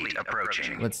Enemy so. fleet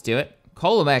approaching. Let's do it.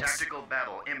 Colomex, Tactical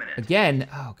battle imminent. again.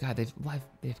 Oh God,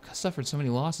 they've suffered so many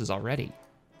losses already.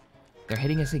 They're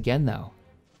hitting us again though.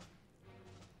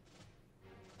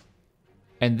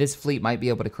 And this fleet might be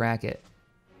able to crack it.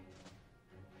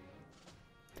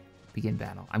 Begin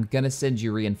battle. I'm gonna send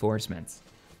you reinforcements.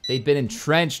 They've been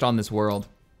entrenched on this world.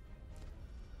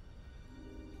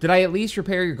 Did I at least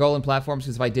repair your Golan platforms?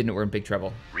 Because if I didn't, we're in big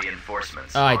trouble.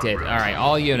 Reinforcements. Oh, I en did. route. All right,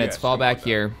 all units, Yes, fall back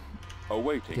commander. here.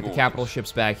 Awaiting Get the orders. capital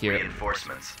ships back here.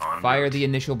 Reinforcements on Fire route. the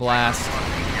initial blast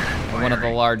on one of the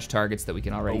Firing. large targets that we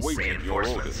can already see. Awaiting your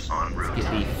Reinforcements orders. en route.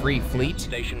 Get the free fleet.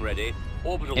 Station ready.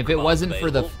 Orbital If it command wasn't for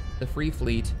available. the free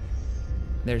fleet,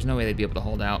 there's no way they'd be able to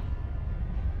hold out.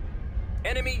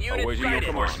 Enemy unit Awaiting your sighted.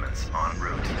 command. Reinforcements en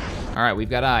route. All right, we've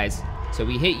got eyes. So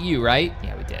we hit you, right?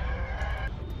 Yeah, we did.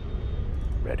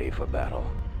 Ready for battle.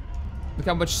 Look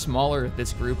how much smaller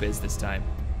this group is this time.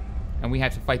 And we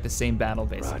have to fight the same battle,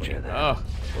 basically. Roger that. Oh,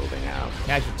 Moving out.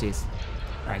 casualties.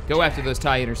 All right, go after those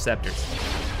TIE interceptors.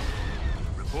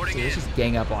 Reporting So let's in. just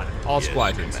gang up on it. All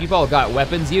squadrons. You've all got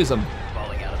weapons, use them.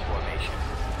 Falling out of formation.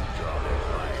 Draw their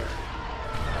fire.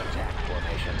 Attack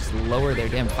formation. Just lower their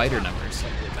damn fighter numbers.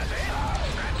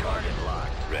 Target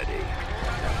locked. Ready.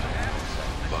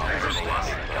 Hyper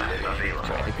velocity gun available. All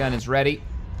right, the gun is ready.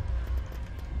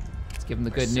 Let's give them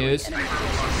the good news.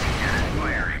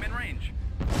 Firing. in range.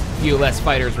 Few less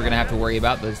fighters we're gonna have to worry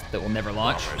about, those that will never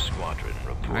launch. Bomber squadron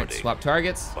reporting. All right, swap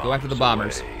targets. Go after the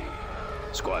bombers. away.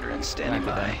 Squadron standing Go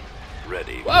after by.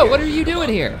 Ready. Whoa, what are you doing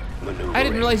here? I didn't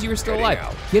Maneuvering. realize you were still Heading alive.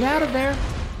 out. Get out of there,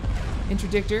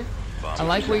 interdictor. I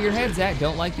like where your head's at.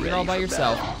 Don't like that you're all by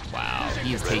yourself. Wow,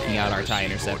 he is taking out our TIE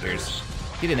interceptors.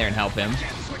 Get in there and help him.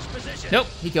 Nope,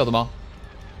 he killed them all.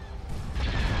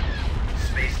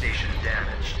 Space station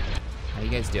damaged. How you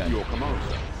guys doing? Your command,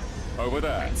 sir. Over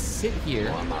there. Sit here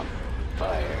Warm up.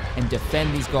 Fire. and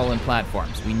defend these Golan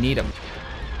platforms. We need them.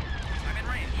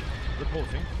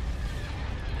 Reporting.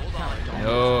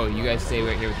 No, you guys stay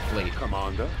right here with the fleet.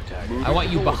 Commander. I want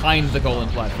you behind the Golan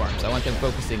platforms. I want them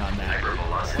focusing on that.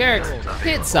 Carrots,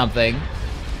 hit something.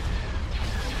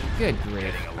 Good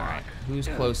grief. All right, who's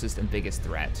closest and biggest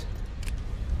threat?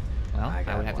 Well,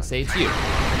 I would have to say it's you.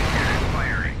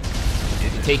 Firing.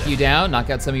 Take you down, knock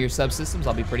out some of your subsystems,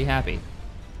 I'll be pretty happy.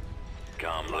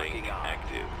 Comlink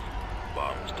active.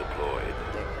 Bombs deployed.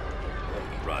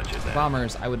 Roger that.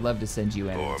 Bombers, I would love to send you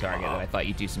in as a target that I thought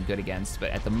you'd do some good against,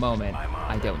 but at the moment,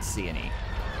 I don't see any.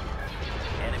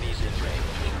 Enemies in range.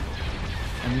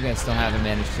 And you guys still haven't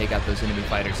managed to take out those enemy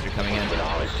fighters that are coming in.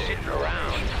 Sitting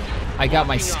around. I got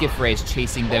my skiff rays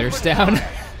chasing theirs down.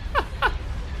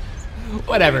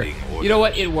 Whatever. You know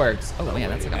what? It works. Oh man,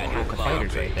 that's like a pack of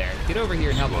fighters right there. Get over here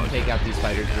and help them take out these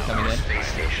fighters that are coming in. Space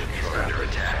station is under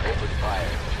attack.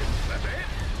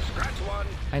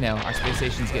 I know, our space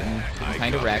station's getting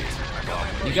kind of wrecked.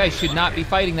 You guys should not be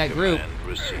fighting that group. Command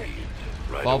received.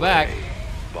 Right Fall away. back.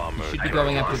 Bomber Should be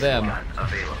going after them.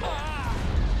 Available.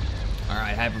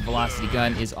 Alright, hypervelocity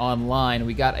gun is online.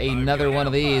 We got another one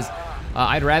of these.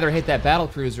 I'd rather hit that battle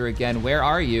cruiser again. Where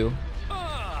are you?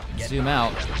 Zoom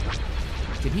out.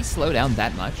 Did he slow down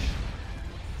that much?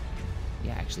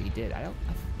 Yeah, actually he did. I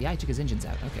Yeah, he took his engines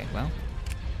out. Okay, well.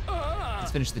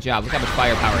 Let's finish the job. Look how much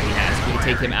firepower he has. We can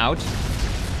take him out.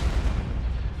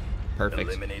 Perfect.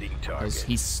 Eliminating target.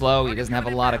 He's slow. He doesn't have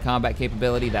a lot of combat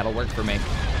capability. That'll work for me.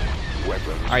 Weapons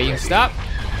All right, you can ready. stop.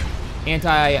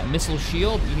 Anti-missile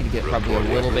shield. You need to get probably a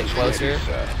little bit closer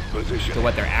to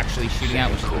what they're actually shooting at,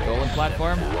 which is the Golem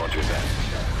platform. Roger that.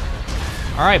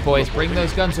 All right, boys, bring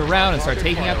those guns around and start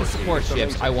taking out the support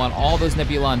ships. I want all those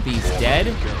Nebulon beasts dead.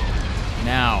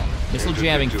 Now, missile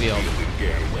jamming field.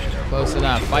 Close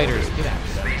enough. Fighters, get out.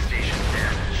 Space station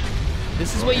damaged.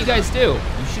 This is what you guys do.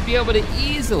 You should be able to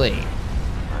easily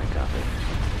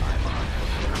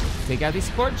take out these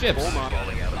support ships.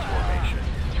 Falling out of formation.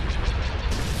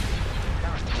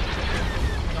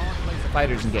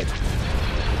 Fighters engage.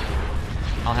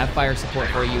 I'll have fire support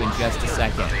for you in just a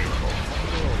second.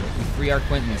 We free our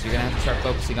Quintons. You're gonna have to start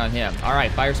focusing on him. All right,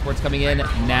 fire support's coming in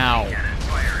now. Cannon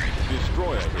firing.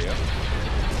 Destroyer here.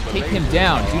 Take him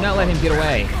down. Do not let him get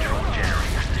away.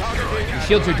 The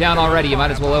shields are down already. You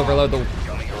might as well overload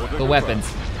the weapons.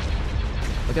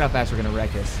 Look at how fast we're gonna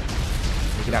wreck this.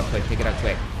 Take it out quick. Take it out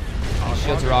quick. These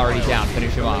shields are already down.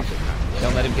 Finish him off.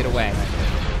 Don't let him get away.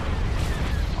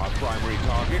 Our primary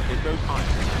target is those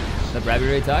ions. The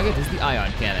primary target is the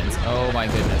ion cannons. Oh my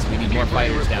goodness. We need more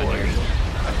fighters down here.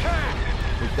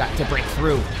 We've got to break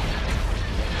through.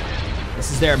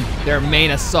 This is their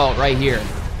main assault right here.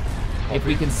 If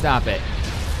we can stop it.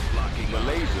 The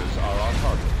lasers are our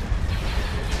target.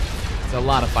 It's a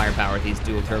lot of firepower with these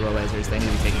dual turbo lasers. They need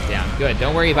to be taken down. Good.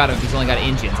 Don't worry about him if he's only got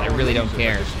engines. I really don't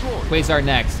care. Quasar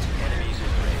next.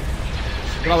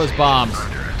 Look at all those bombs.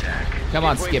 Come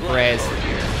on, Skip Rays.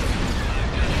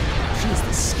 Jeez,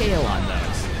 the scale on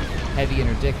those. Heavy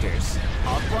interdictors.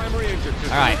 Our primary engine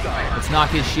system All right, is down. let's knock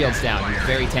his shields down. He's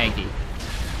very tanky.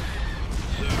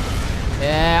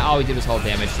 Yeah, all we did was hold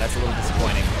damage. That's a little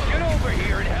disappointing. Get over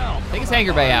here and help. Take his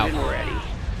hangar bay out. Ready.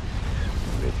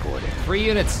 3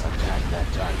 units.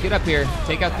 Get up here.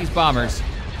 Take out these bombers.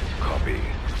 Copy.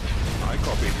 I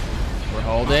copy. We're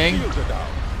holding. Shields are down.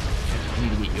 I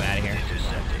need to get you out of here.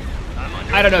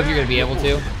 I don't know if you're gonna be able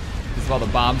to, because of all the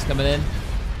bombs coming in.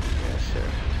 Yes, sir.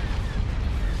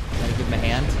 Gotta give him a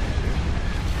hand.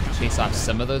 Chase off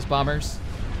some of those bombers.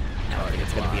 I don't think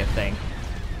it's gonna be a thing.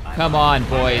 Come on,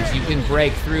 boys, you can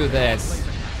break through this.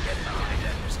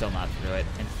 We're still not through it.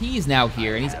 And he's now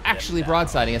here, and he's actually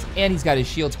broadsiding us, and he's got his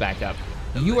shields back up.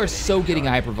 You are so getting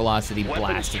a hypervelocity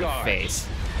blast in your face.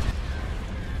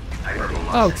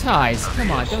 Oh, Ties,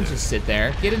 come on, don't just sit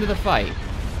there. Get into the fight.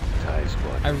 Ties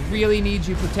one. I really need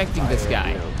you protecting this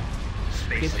guy.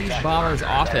 Get these bombers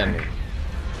off him.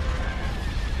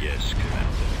 Yes, Commander.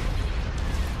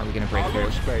 Are we gonna break Our through?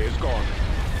 launch bay is gone.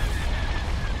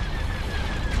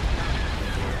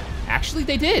 Actually,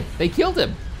 they did. They killed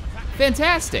him.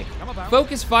 Fantastic.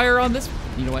 Focus fire on this.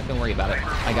 You know what? Don't worry about it.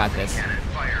 I got this. Cannon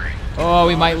firing. Oh,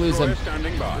 we might lose him. Destroyer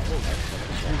standing by.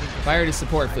 Fire to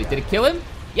support fleet. Did it kill him?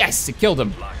 Yes, it killed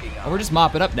him. Oh, we're just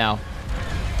mopping up now.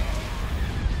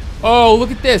 Oh,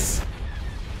 look at this.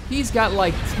 He's got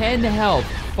like 10 health.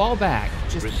 Fall back.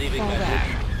 Just fall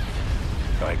back.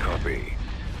 I copy.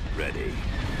 Ready.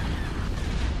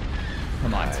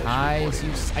 Come on,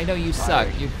 Ties. I know you suck.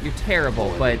 You're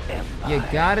terrible, but you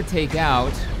gotta take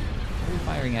out. What are we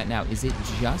firing at now? Is it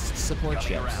just support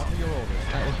ships? All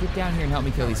right, well, get down here and help me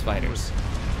kill these fighters.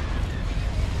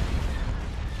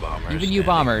 Bombers Even you standing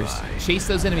bombers, by. chase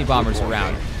those enemy bombers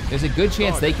around. There's a good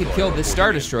chance they could kill this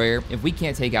Star Destroyer if we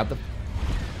can't take out the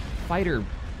fighter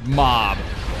mob.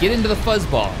 Get into the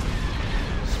fuzzball.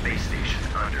 Space station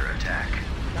under attack.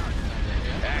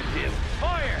 Active.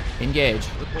 Fire. Engage.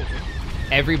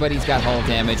 Everybody's got hull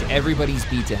damage. Everybody's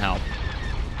beat to help.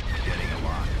 Getting a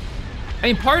lock. I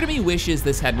mean, part of me wishes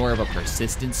this had more of a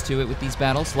persistence to it with these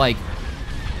battles. Like,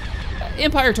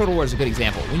 Empire Total War is a good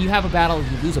example. When you have a battle,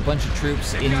 you lose a bunch of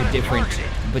troops in your different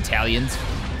battalions.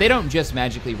 They don't just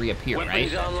magically reappear, right?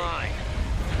 Weapons online.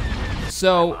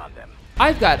 So,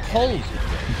 I've got hull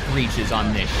breaches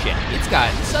on this ship. It's got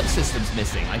subsystems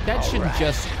missing. Like, that shouldn't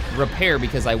just repair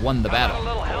because I won the A battle.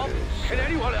 little help? Can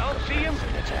anyone else see him?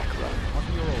 Attack run.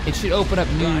 It should open up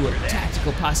new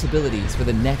tactical possibilities for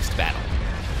the next battle.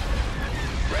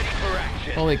 Ready for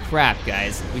action. Holy crap,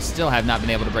 guys. We still have not been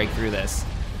able to break through this.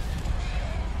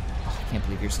 Oh, I can't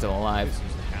believe you're still alive.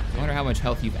 I wonder how much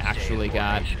health you've actually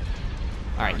got.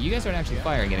 Alright, you guys aren't actually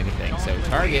firing at anything, so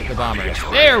target the bombers.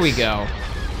 There we go!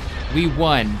 We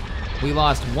won. We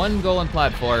lost one Golem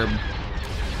platform.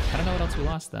 I don't know what else we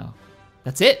lost, though.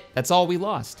 That's it! That's all we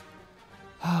lost.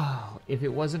 If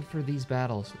it wasn't for these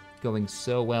battles going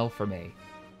so well for me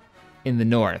in the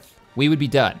north, we would be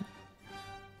done.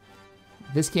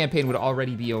 this campaign would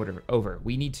already be over.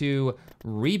 We need to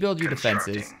rebuild your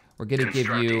defenses. We're gonna give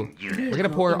you, we're gonna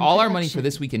pour all our money for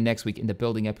this week and next week into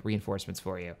building up reinforcements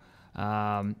for you.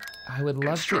 I would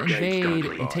love to invade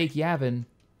and take Yavin.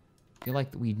 I feel like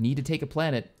we need to take a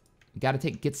planet. We gotta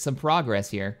get some progress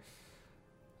here.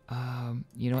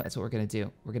 You know what, that's what we're gonna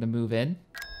do. We're gonna move in.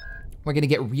 We're gonna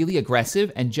get really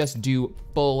aggressive and just do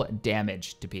full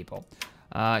damage to people.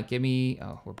 Give me,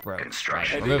 oh, we're broke.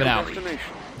 Right, we're moving out.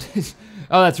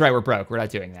 Oh, that's right, we're broke. We're not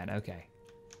doing that, okay.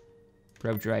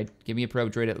 Probe droid, give me a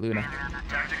probe droid at Luna.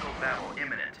 Tactical battle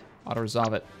imminent. Auto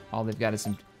resolve it. All they've got is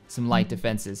some light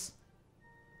defenses.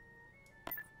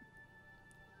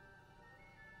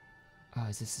 Oh,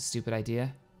 is this a stupid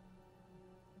idea?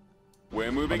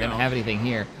 We're moving They don't out. have anything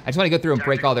here. I just want to go through and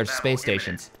break all their space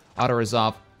stations. Auto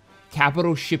resolve.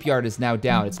 Capital shipyard is now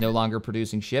down. It's no longer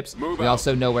producing ships. We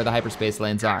also know where the hyperspace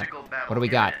lanes are. What do we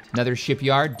got? Another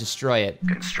shipyard? Destroy it.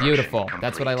 Beautiful.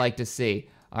 That's what I like to see.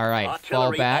 All right,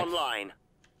 fall back. Online.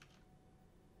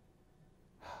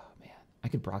 Oh, man. I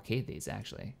could blockade these,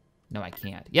 actually. No, I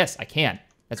can't. Yes, I can.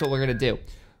 That's what we're going to do.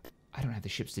 I don't have the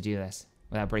ships to do this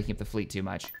without breaking up the fleet too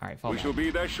much. All right, fall We back. shall be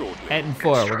there shortly. Ed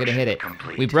 4, we're going to hit it.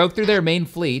 We broke through their main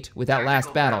fleet with that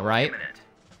last battle, right?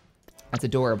 That's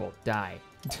adorable. Die.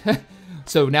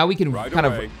 So now we can Right kind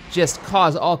away. of just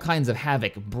cause all kinds of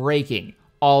havoc, breaking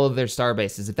all of their star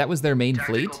bases. If that was their main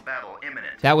fleet, Battle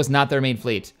imminent. that was not their main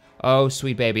fleet. Oh,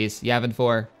 sweet babies. Yavin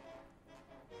 4.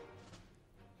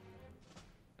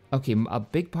 Okay, a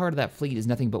big part of that fleet is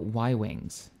nothing but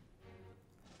Y-Wings.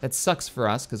 That sucks for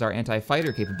us, because our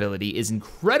anti-fighter capability is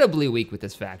incredibly weak with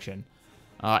this faction.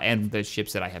 And the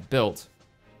ships that I have built.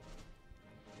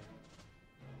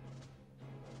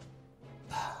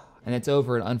 And it's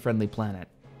over an unfriendly planet.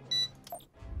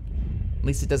 At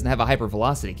least it doesn't have a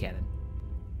hypervelocity cannon.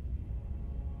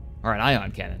 Or an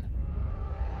ion cannon.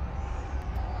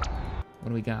 What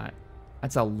do we got?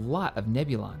 That's a lot of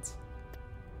Nebulons.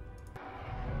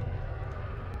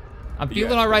 I'm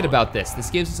feeling all right about this.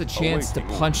 This gives us a chance to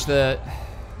punch the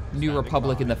New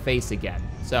Republic in the face again.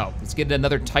 So, let's get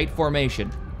another tight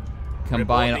formation.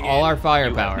 Combine all our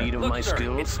firepower. Need of my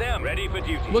skills? It's them. Ready for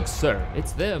duty. Look, sir,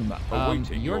 it's them.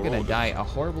 Awaiting You're your gonna orders. die a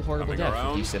horrible, horrible Coming death if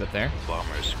around. you sit up there.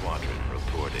 Bomber squadron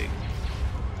reporting.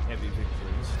 Heavy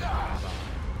victories.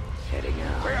 Heading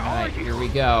out. All right, here we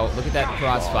go. Look at that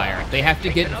crossfire. They have to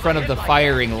get in front of the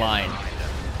firing line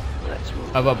Let's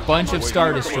move. of a bunch of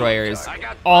Star Destroyers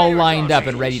all lined up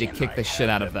and ready to kick the shit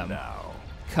out of them.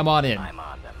 Come on in. I'm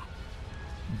on them.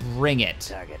 Bring it.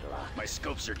 Target lock. My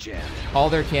scopes are jammed. All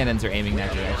their cannons are aiming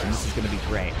that direction. This is gonna be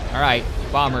great. All right,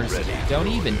 bombers, don't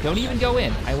even go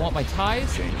in. I want my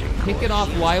ties picking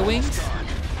off Y-Wings.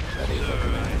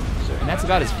 And that's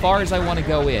about as far as I want to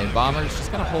go in. Bombers,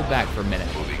 just gonna hold back for a minute.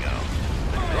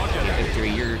 Okay, Victory,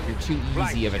 you're too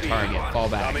easy of a target. Fall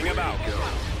back. Coming about.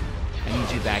 I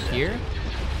need you back here,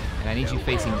 and I need you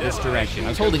facing this direction. I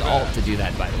was holding Alt to do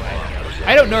that, by the way.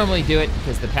 I don't normally do it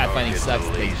because the pathfinding sucks.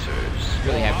 They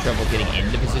really have trouble getting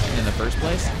into position in the first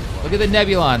place. Look at the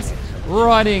Nebulons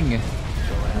running.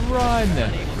 Run.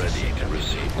 Ready to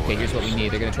receive. Okay, here's what we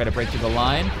need. They're gonna try to break through the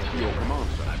line. Your command,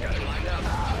 sir.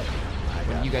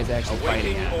 What are you guys actually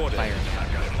fighting at? Firing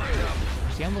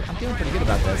at? See, I'm feeling pretty good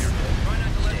about this.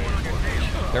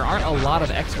 There aren't a lot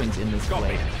of X-Wings in this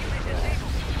fleet.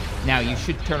 Now, you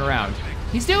should turn around.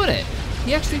 He's doing it!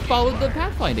 He actually followed the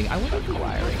pathfinding. I wonder if he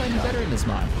pathfinding better in this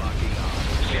mod.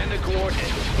 Scan the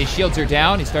coordinates. His shields are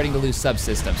down. He's starting to lose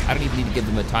subsystems. I don't even need to give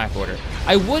them an attack order.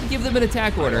 I would give them an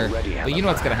attack order, but you know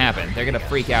what's going to happen. They're going to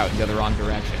freak out and go the wrong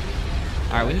direction.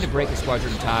 All right, we need to break the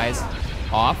squadron ties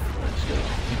off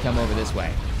and come over this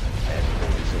way.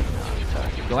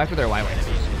 Go after their Y-Wings.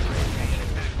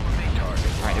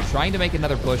 All right, they're trying to make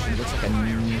another push. It looks like a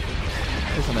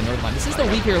push on the north line. This is the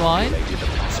weaker line,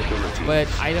 but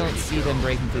I don't see them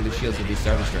breaking through the shields of these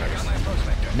Star Destroyers.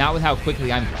 Not with how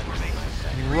quickly I'm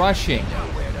crushing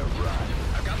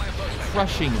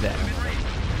them.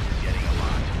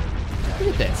 Look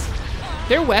at this.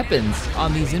 Their weapons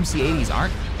on these MC-80s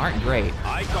aren't great.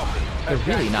 They're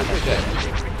really not that good.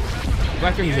 Go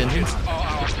after his engines.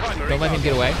 Don't let him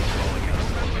get away.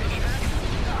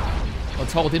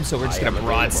 Let's hold him, so we're just gonna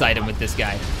broadside him with this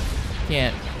guy.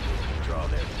 Can't.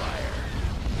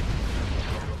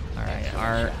 Alright,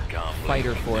 our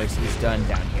fighter force is done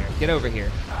down here. Get over here.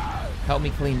 Help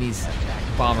me clean these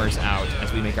bombers out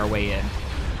as we make our way in.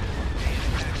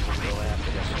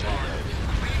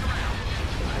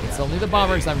 It's only the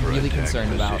bombers I'm really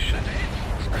concerned about.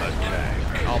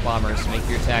 All bombers, make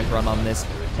your attack run on this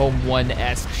Home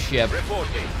 1-esque ship.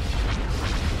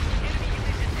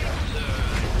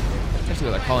 That's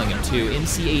what they're calling him too.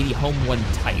 MC-80 Home 1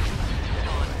 type.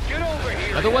 Get over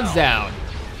here. Another one's down.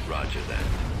 Roger that.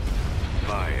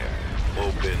 Fire.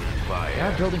 Open fire. They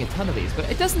are building a ton of these, but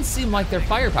it doesn't seem like their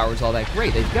firepower is all that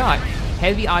great. They've got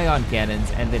heavy ion cannons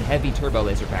and then heavy turbo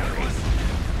laser batteries.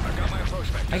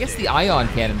 I guess the ion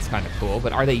cannon's kind of cool,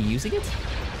 but are they using it?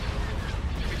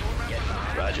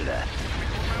 Roger that.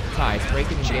 Ties, break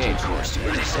and engage.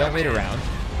 Don't wait around.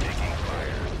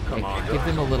 Give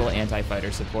them a little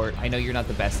anti-fighter support. I know you're not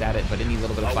the best at it, but any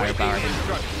little bit of firepower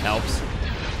helps.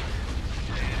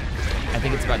 I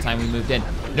think it's about time we moved in.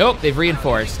 Nope, they've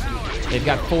reinforced. They've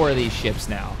got 4 of these ships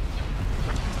now.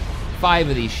 5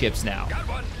 of these ships now.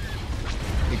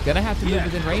 You're gonna have to move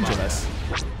within range of us.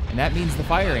 And that means the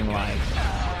firing line.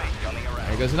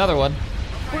 There goes another one.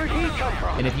 Where'd he come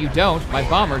from? And if you don't, my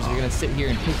bombers are gonna sit here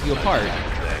and pick you apart.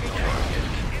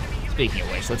 Speaking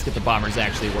of which, let's get the bombers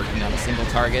actually working on a single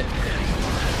target.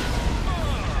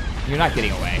 You're not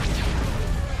getting away.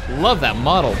 Love that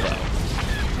model, though.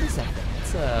 What is that thing?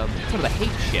 It's one of the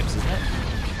hate ships, isn't it?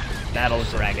 Battle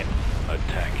Dragon.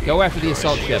 Attacking. Go after the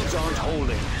assault ship. Aren't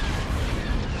holding.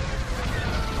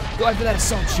 Go after that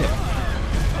assault ship.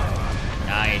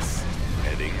 Nice.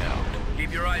 Heading out.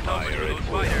 Keep your eyes open for those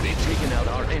We're fighters. already taking out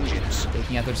our engines.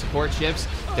 Taking out their support ships.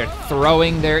 They're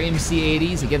throwing their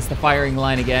MC-80s against the firing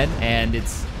line again, and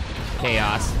it's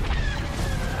chaos.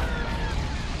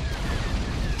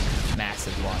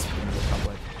 Massive loss for the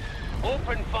Republic.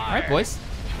 Open fire. All right, boys.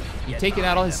 You've taken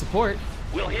out all his support.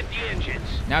 We'll hit the engines.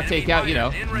 Now take out, you know,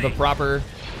 the proper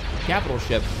capital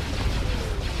ship.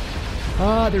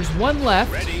 There's one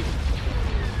left. Ready?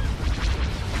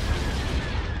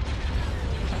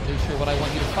 Not really sure what I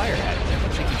want you to fire at. It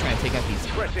looks like you're trying to take out these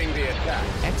Pressing the attack.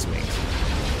 X-Wings.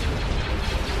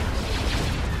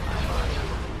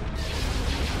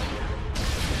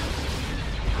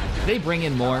 Did they bring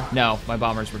in more? No, my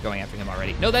bombers were going after him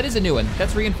already. No, that is a new one.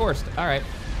 That's reinforced. All right.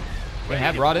 They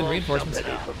have brought in reinforcements.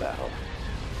 Ready for battle.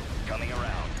 Coming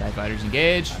around. TIE fighters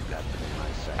engage.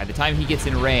 By the time he gets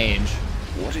in range,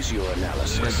 What is your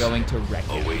analysis? we're going to wreck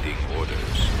him. Awaiting orders.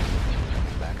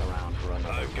 Back around for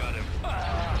another. I've got him.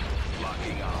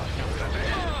 Locking on.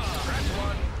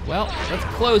 Well, let's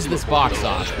close this box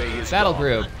off. Battle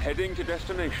group. Heading to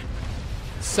destination.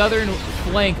 Southern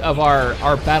flank of our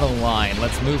battle line.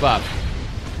 Let's move up.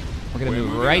 We're gonna move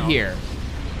moving right out. here.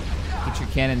 Get your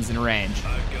cannons in range.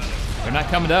 They're not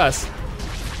coming to us.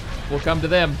 We'll come to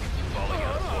them.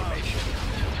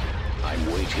 I'm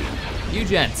waiting. You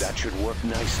gents, That should work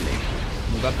nicely.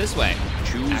 move up this way.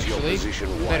 Choose your Actually, position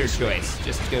better wisely. choice.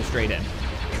 Just go straight in.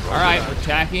 All right, we're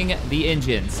attacking the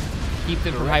engines. Keep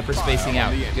them from hyperspacing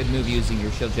out. Good move using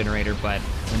your shield generator, but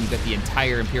when you've got the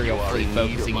entire Imperial Are fleet in need of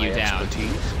focusing my you down,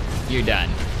 expertise? you're done.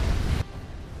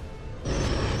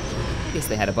 I guess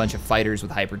they had a bunch of fighters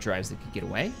with hyperdrives that could get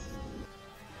away.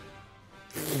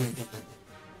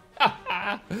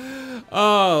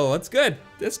 Oh, that's good.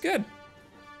 That's good.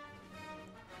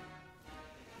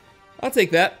 I'll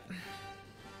take that.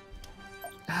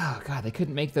 Oh, God, they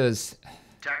couldn't make those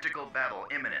Tactical battle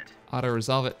imminent.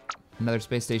 auto-resolve it. Another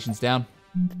space station's down.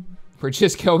 We're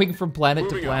just going from planet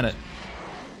to Moving planet.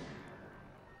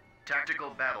 Tactical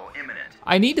battle imminent.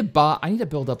 I need to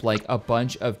build up like a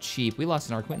bunch of cheap. We lost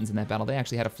an Arquintans in that battle. They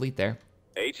actually had a fleet there.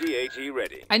 AT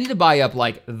ready. I need to buy up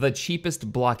like the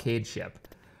cheapest blockade ship.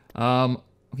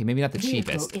 Okay, maybe not the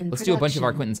cheapest. Let's do a bunch of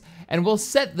Arquintans, and we'll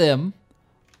set them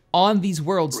on these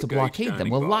worlds to Brigade blockade them.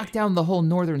 standing We'll by. lock down the whole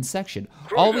northern section.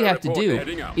 All we have to report do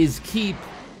heading out. is keep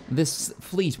this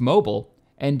fleet mobile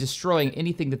and destroying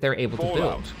anything that they're able to build.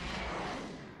 Fallout.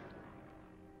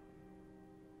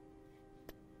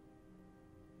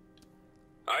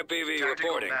 IPV Tactical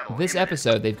reporting. battle This imminent.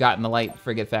 episode, they've gotten the light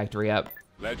frigate factory up.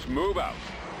 Let's move out.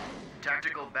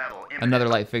 Tactical battle imminent. Another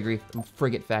light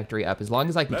frigate factory up. As long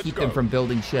as I can Let's keep go. them from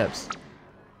building ships.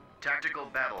 Tactical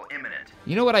battle imminent.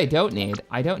 You know what I don't need?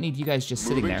 I don't need you guys just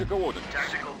sitting Moving there. to coordinates.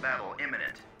 Tactical battle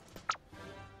imminent.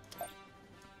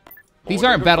 These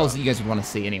aren't battles that you guys would want to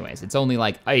see anyways. It's only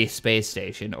like a space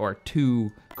station or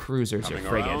 2 cruisers Coming or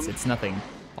frigates. around. It's nothing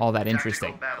all that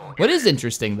interesting. battle What is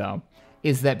interesting though,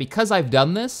 is that because I've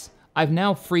done this, I've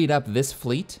now freed up this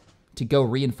fleet to go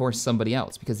reinforce somebody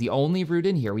else, because the only route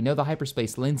in here, we know the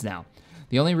hyperspace lanes now,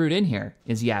 the only route in here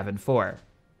is Yavin 4.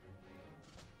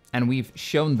 And we've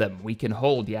shown them we can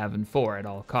hold Yavin 4 at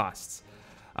all costs.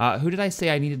 Who did I say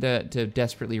I needed to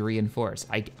desperately reinforce?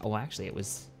 Oh, actually, it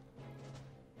was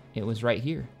right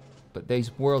here. But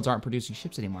these worlds aren't producing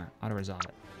ships anymore. Auto-resolve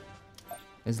it.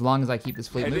 As long as I keep this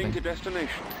fleet Heading moving. to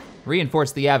destination.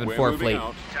 Reinforce the Yavin We're 4 moving fleet.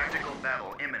 out. Tactical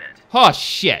battle imminent. Oh,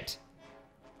 shit.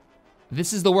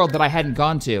 This is the world that I hadn't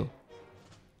gone to.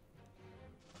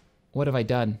 What have I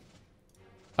done?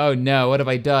 Oh no, what have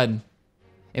I done?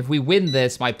 If we win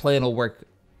this, my plan will work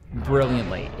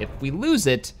brilliantly. If we lose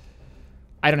it,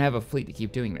 I don't have a fleet to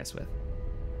keep doing this with.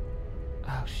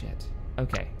 Oh, shit.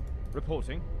 Okay.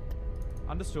 Reporting.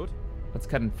 Understood. Let's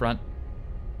cut in front.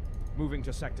 Moving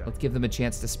to sector. Let's give them a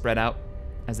chance to spread out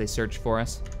as they search for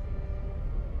us.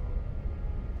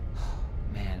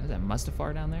 Man, is that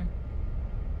Mustafar down there?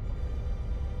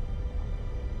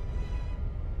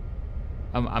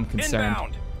 I'm concerned.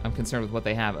 Inbound. I'm concerned with what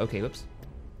they have. Okay, whoops.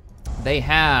 They do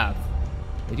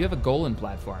have a Golan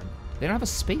platform. They don't have a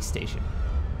space station.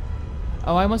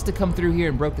 Oh, I must have come through here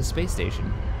and broke the space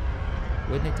station.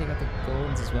 Wouldn't they take out the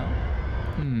Golans as well?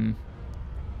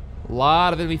 A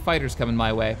lot of enemy fighters coming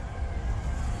my way.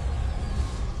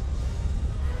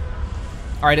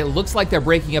 All right, it looks like they're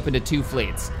breaking up into 2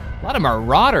 fleets. A lot of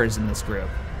marauders in this group.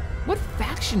 What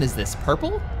faction is this,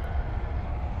 purple?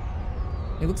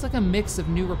 It looks like a mix of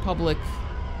New Republic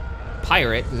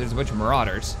pirate, because there's a bunch of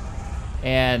marauders,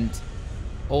 and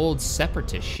old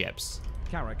separatist ships.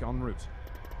 Carrack en route.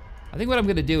 I think what I'm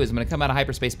gonna do is I'm gonna come out of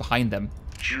hyperspace behind them,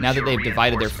 now that they've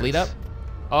divided their fleet up.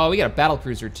 Oh, we got a battle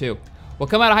cruiser too. We'll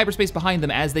come out of hyperspace behind them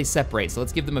as they separate, so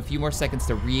let's give them a few more seconds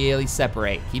to really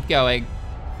separate. Keep going.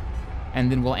 And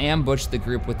then we'll ambush the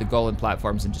group with the Golan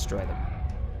platforms and destroy them.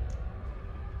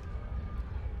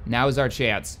 Now is our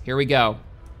chance. Here we go.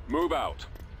 Move out.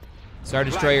 Star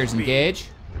Destroyers engage.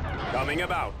 Coming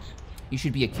about. You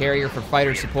should be a carrier for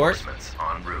fighter support, Reinforcements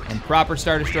en route. and proper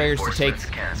Star Destroyers to take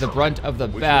the brunt of the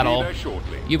We shall be battle. there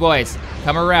shortly. You boys,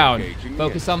 come around. Engaging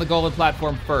Focus in. on the Golan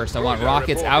platform first. I want Cruiser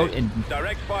rockets out reporting. and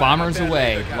Direct fire bombers at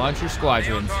away. laser Launch your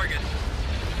squadrons. Target.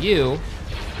 You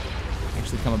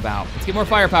actually come about. Let's get more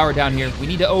firepower down here. We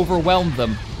need to overwhelm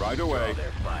them. Right away.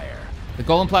 The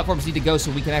Golan platforms need to go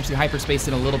so we can actually hyperspace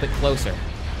in a little bit closer.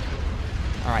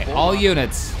 All right, all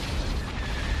units,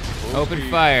 open speed.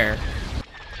 fire.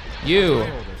 You,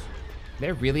 Orders.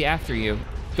 they're really after you.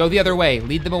 Go the other way,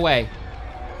 lead them away.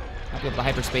 I'll be able to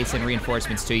hyperspace in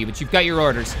reinforcements to you, but you've got your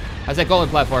orders. How's that Golan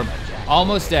platform?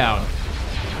 Almost down.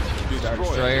 Star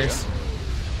Destroyers.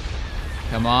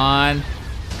 Come on.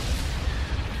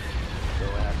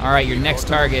 All right, your next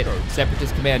target,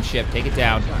 Separatist command ship. Take it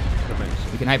down.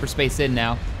 We can hyperspace in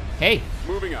now. Hey,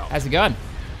 Moving out. how's it going?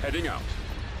 Heading out.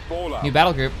 Fall out. New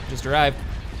battle group just arrived.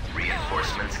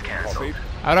 Reinforcements canceled. Copy.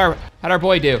 How'd our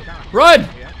boy do? Run!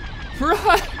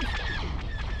 Run!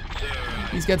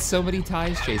 He's got so many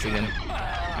ties chasing him.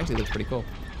 Actually looks pretty cool.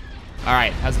 All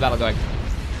right, how's the battle going?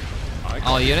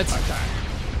 All units,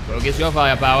 focus your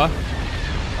firepower.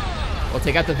 We'll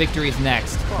take out the victories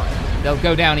next. They'll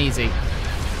go down easy.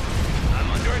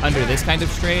 Under this kind of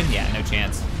strain? Yeah, no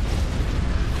chance.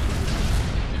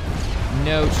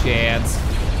 No chance.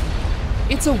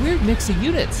 It's a weird mix of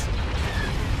units.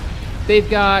 They've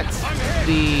got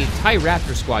the TIE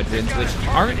Raptor squadrons, which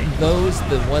aren't those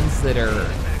the ones that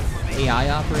are AI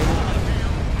operated?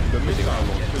 The missile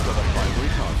launchers are the primary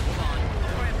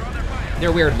target.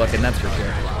 They're weird looking, that's for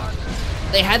sure.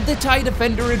 They had the TIE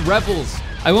Defender in Rebels.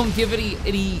 I won't give any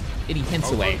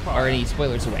hints away or any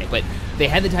spoilers away, but they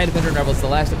had the TIE Defender in Rebels. The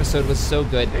last episode was so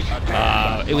good.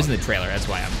 It was in the trailer, that's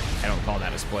why I don't call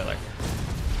that a spoiler.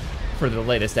 For the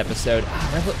latest episode,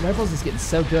 Rebels is getting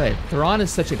so good. Thrawn is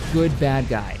such a good bad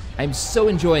guy. I'm so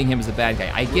enjoying him as a bad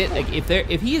guy. I get like,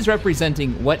 if he is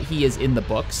representing what he is in the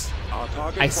books, Our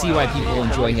target I see why people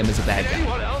enjoy him as a bad guy.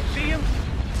 Anyone else see him?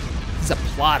 He's a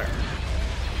plotter.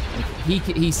 Like,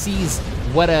 he sees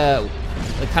what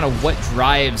kind of what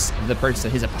drives the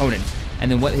person, his opponent, and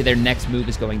then what their next move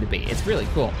is going to be. It's really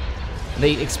cool.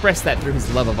 They express that through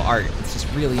his love of art. It's just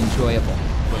really enjoyable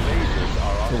The lasers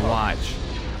are to our watch.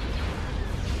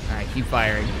 All right, keep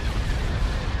firing.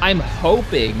 I'm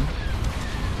hoping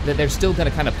that they're still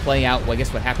gonna kind of play out, well, I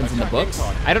guess what happens in the books.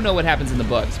 I don't know what happens in the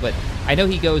books, but I know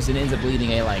he goes and ends up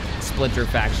leading a like splinter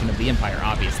faction of the Empire,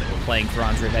 obviously. We're playing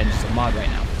Thrawns Revenge as a mod right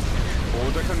now.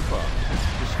 order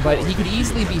confirmed. But he could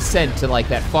easily be sent to like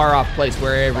that far off place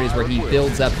wherever it is where he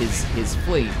builds up his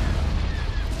fleet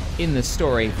in the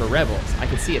story for Rebels. I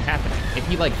could see it happening. If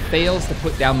he like fails to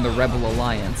put down the Rebel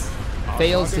Alliance,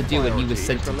 fails to do what he was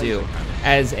sent to do,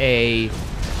 as a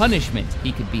punishment,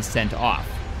 he could be sent off.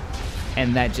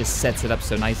 And that just sets it up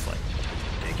so nicely.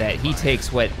 That he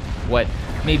takes what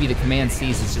maybe the command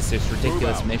sees as just this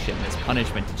ridiculous mission, this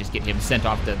punishment to just get him sent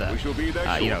off to the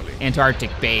Antarctic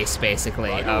base,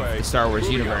 basically, of the Star Wars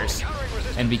universe,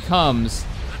 and becomes,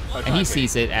 and he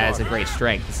sees it as a great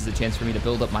strength. This is a chance for me to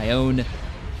build up my own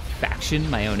faction,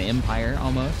 my own empire,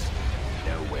 almost.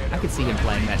 I could see him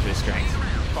playing that to his strength.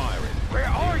 Where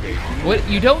are you? What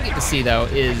you don't get to see, though,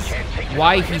 is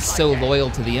why he's so loyal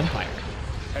to the Empire.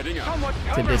 Heading out. Someone To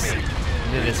cover this me.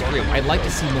 this group. I'd like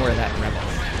to see more of that in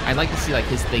Rebels. I'd like to see like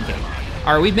his thinking.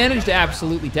 All right, we've managed to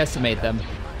absolutely decimate them.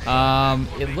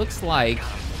 It looks like,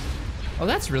 oh,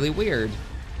 that's really weird.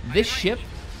 This ship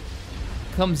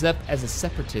comes up as a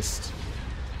separatist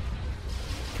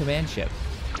command ship.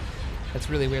 That's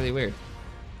really, really weird.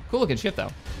 Cool looking ship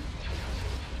though.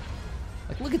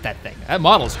 Like, look at that thing. That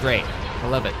model's great. I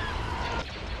love it.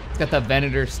 It's got the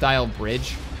Venator style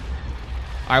bridge.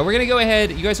 All right, we're gonna go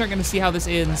ahead. You guys aren't gonna see how this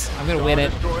ends. I'm gonna win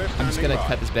it. I'm just gonna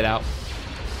cut this bit out.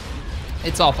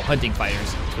 It's all hunting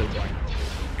fighters. It's really boring.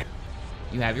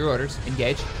 You have your orders.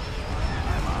 Engage.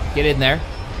 Get in there.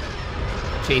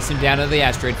 Chase him down to the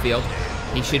asteroid field.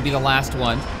 He should be the last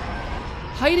one.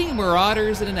 Hiding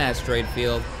marauders in an asteroid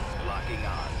field.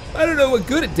 I don't know what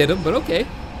good it did him, but okay.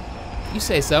 You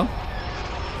say so.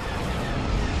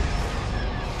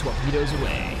 Torpedoes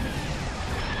away.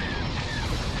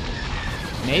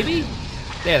 Maybe?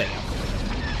 There they go.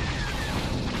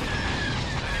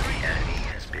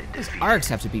 Those arcs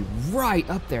have to be right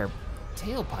up their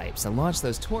tailpipes and launch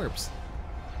those torps.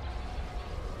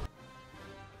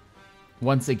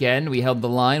 Once again, we held the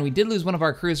line. We did lose one of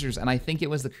our cruisers, and I think it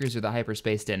was the cruiser that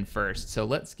hyperspaced in first. So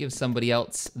let's give somebody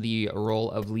else the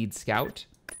role of lead scout.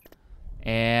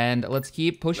 And let's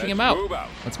keep pushing them out.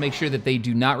 Let's make sure that they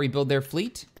do not rebuild their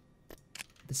fleet.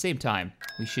 At the same time,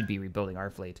 we should be rebuilding our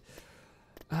fleet.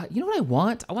 You know what I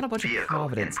want? I want a bunch of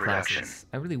Providence classes.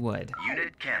 I really would.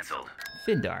 Unit canceled.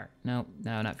 Findar. No,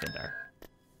 not Findar.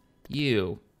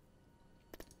 You.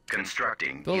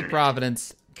 Constructing. Build a unit.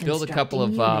 Providence. Build a couple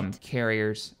of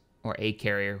carriers, or a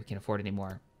carrier. We can't afford any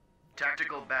more.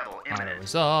 Tactical battle Auto imminent.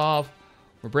 resolve.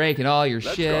 We're breaking all your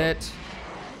Let's shit. go.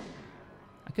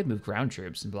 I could move ground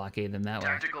troops and blockade them that way.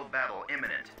 Tactical battle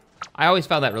imminent. I always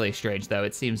found that really strange, though.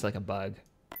 It seems like a bug.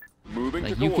 Moving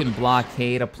Like to you can coordinates.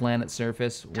 blockade a planet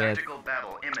surface with Tactical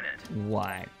battle imminent.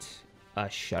 what? A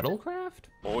shuttlecraft?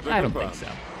 Order I don't think so.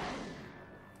 confirmed.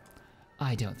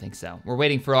 I don't think so. We're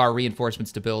waiting for our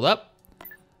reinforcements to build up.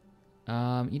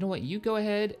 You know what? You go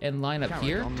ahead and line up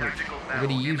here. Tactical We're battle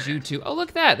gonna use you imminent. to. Oh, look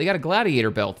at that! They got a gladiator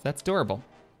built. That's adorable.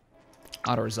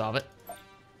 Auto resolve it.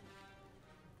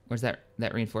 Where's that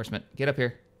reinforcement? Get up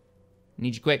here.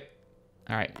 Need you quick.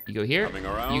 All right, you go here. Coming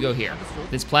around. You go here.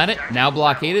 This planet now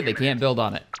blockaded. They can't build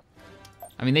on it.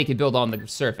 I mean, they can build on the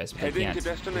surface, but they Heading to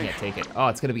can't. They can't destination. take it. Oh,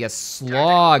 it's gonna be a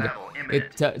slog. battle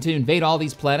imminent. To invade all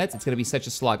these planets, it's gonna be such a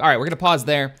slog. All right, we're gonna pause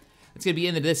there. It's gonna be the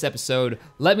end of this episode.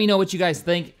 Let me know what you guys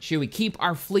think. Should we keep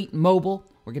our fleet mobile?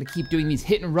 We're gonna keep doing these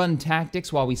hit and run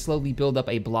tactics while we slowly build up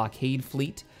a blockade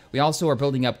fleet. We also are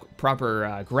building up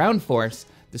proper ground force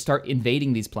to start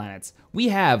invading these planets. We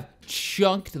have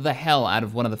chunked the hell out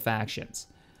of one of the factions.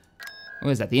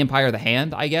 What is that, the Empire of the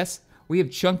Hand, I guess? We have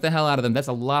chunked the hell out of them. That's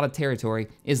a lot of territory.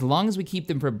 As long as we keep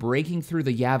them from breaking through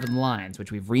the Yavin lines,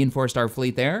 which we've reinforced our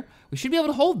fleet there, we should be able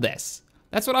to hold this.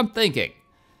 That's what I'm thinking.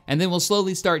 And then we'll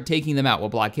slowly start taking them out. We'll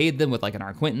blockade them with like an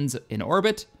Arquintans in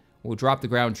orbit. We'll drop the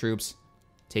ground troops,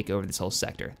 take over this whole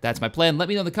sector. That's my plan. Let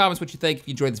me know in the comments what you think. If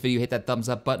you enjoyed this video, hit that thumbs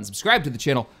up button, subscribe to the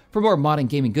channel for more modding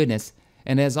gaming goodness.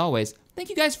 And as always, thank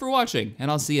you guys for watching, and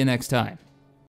I'll see you next time.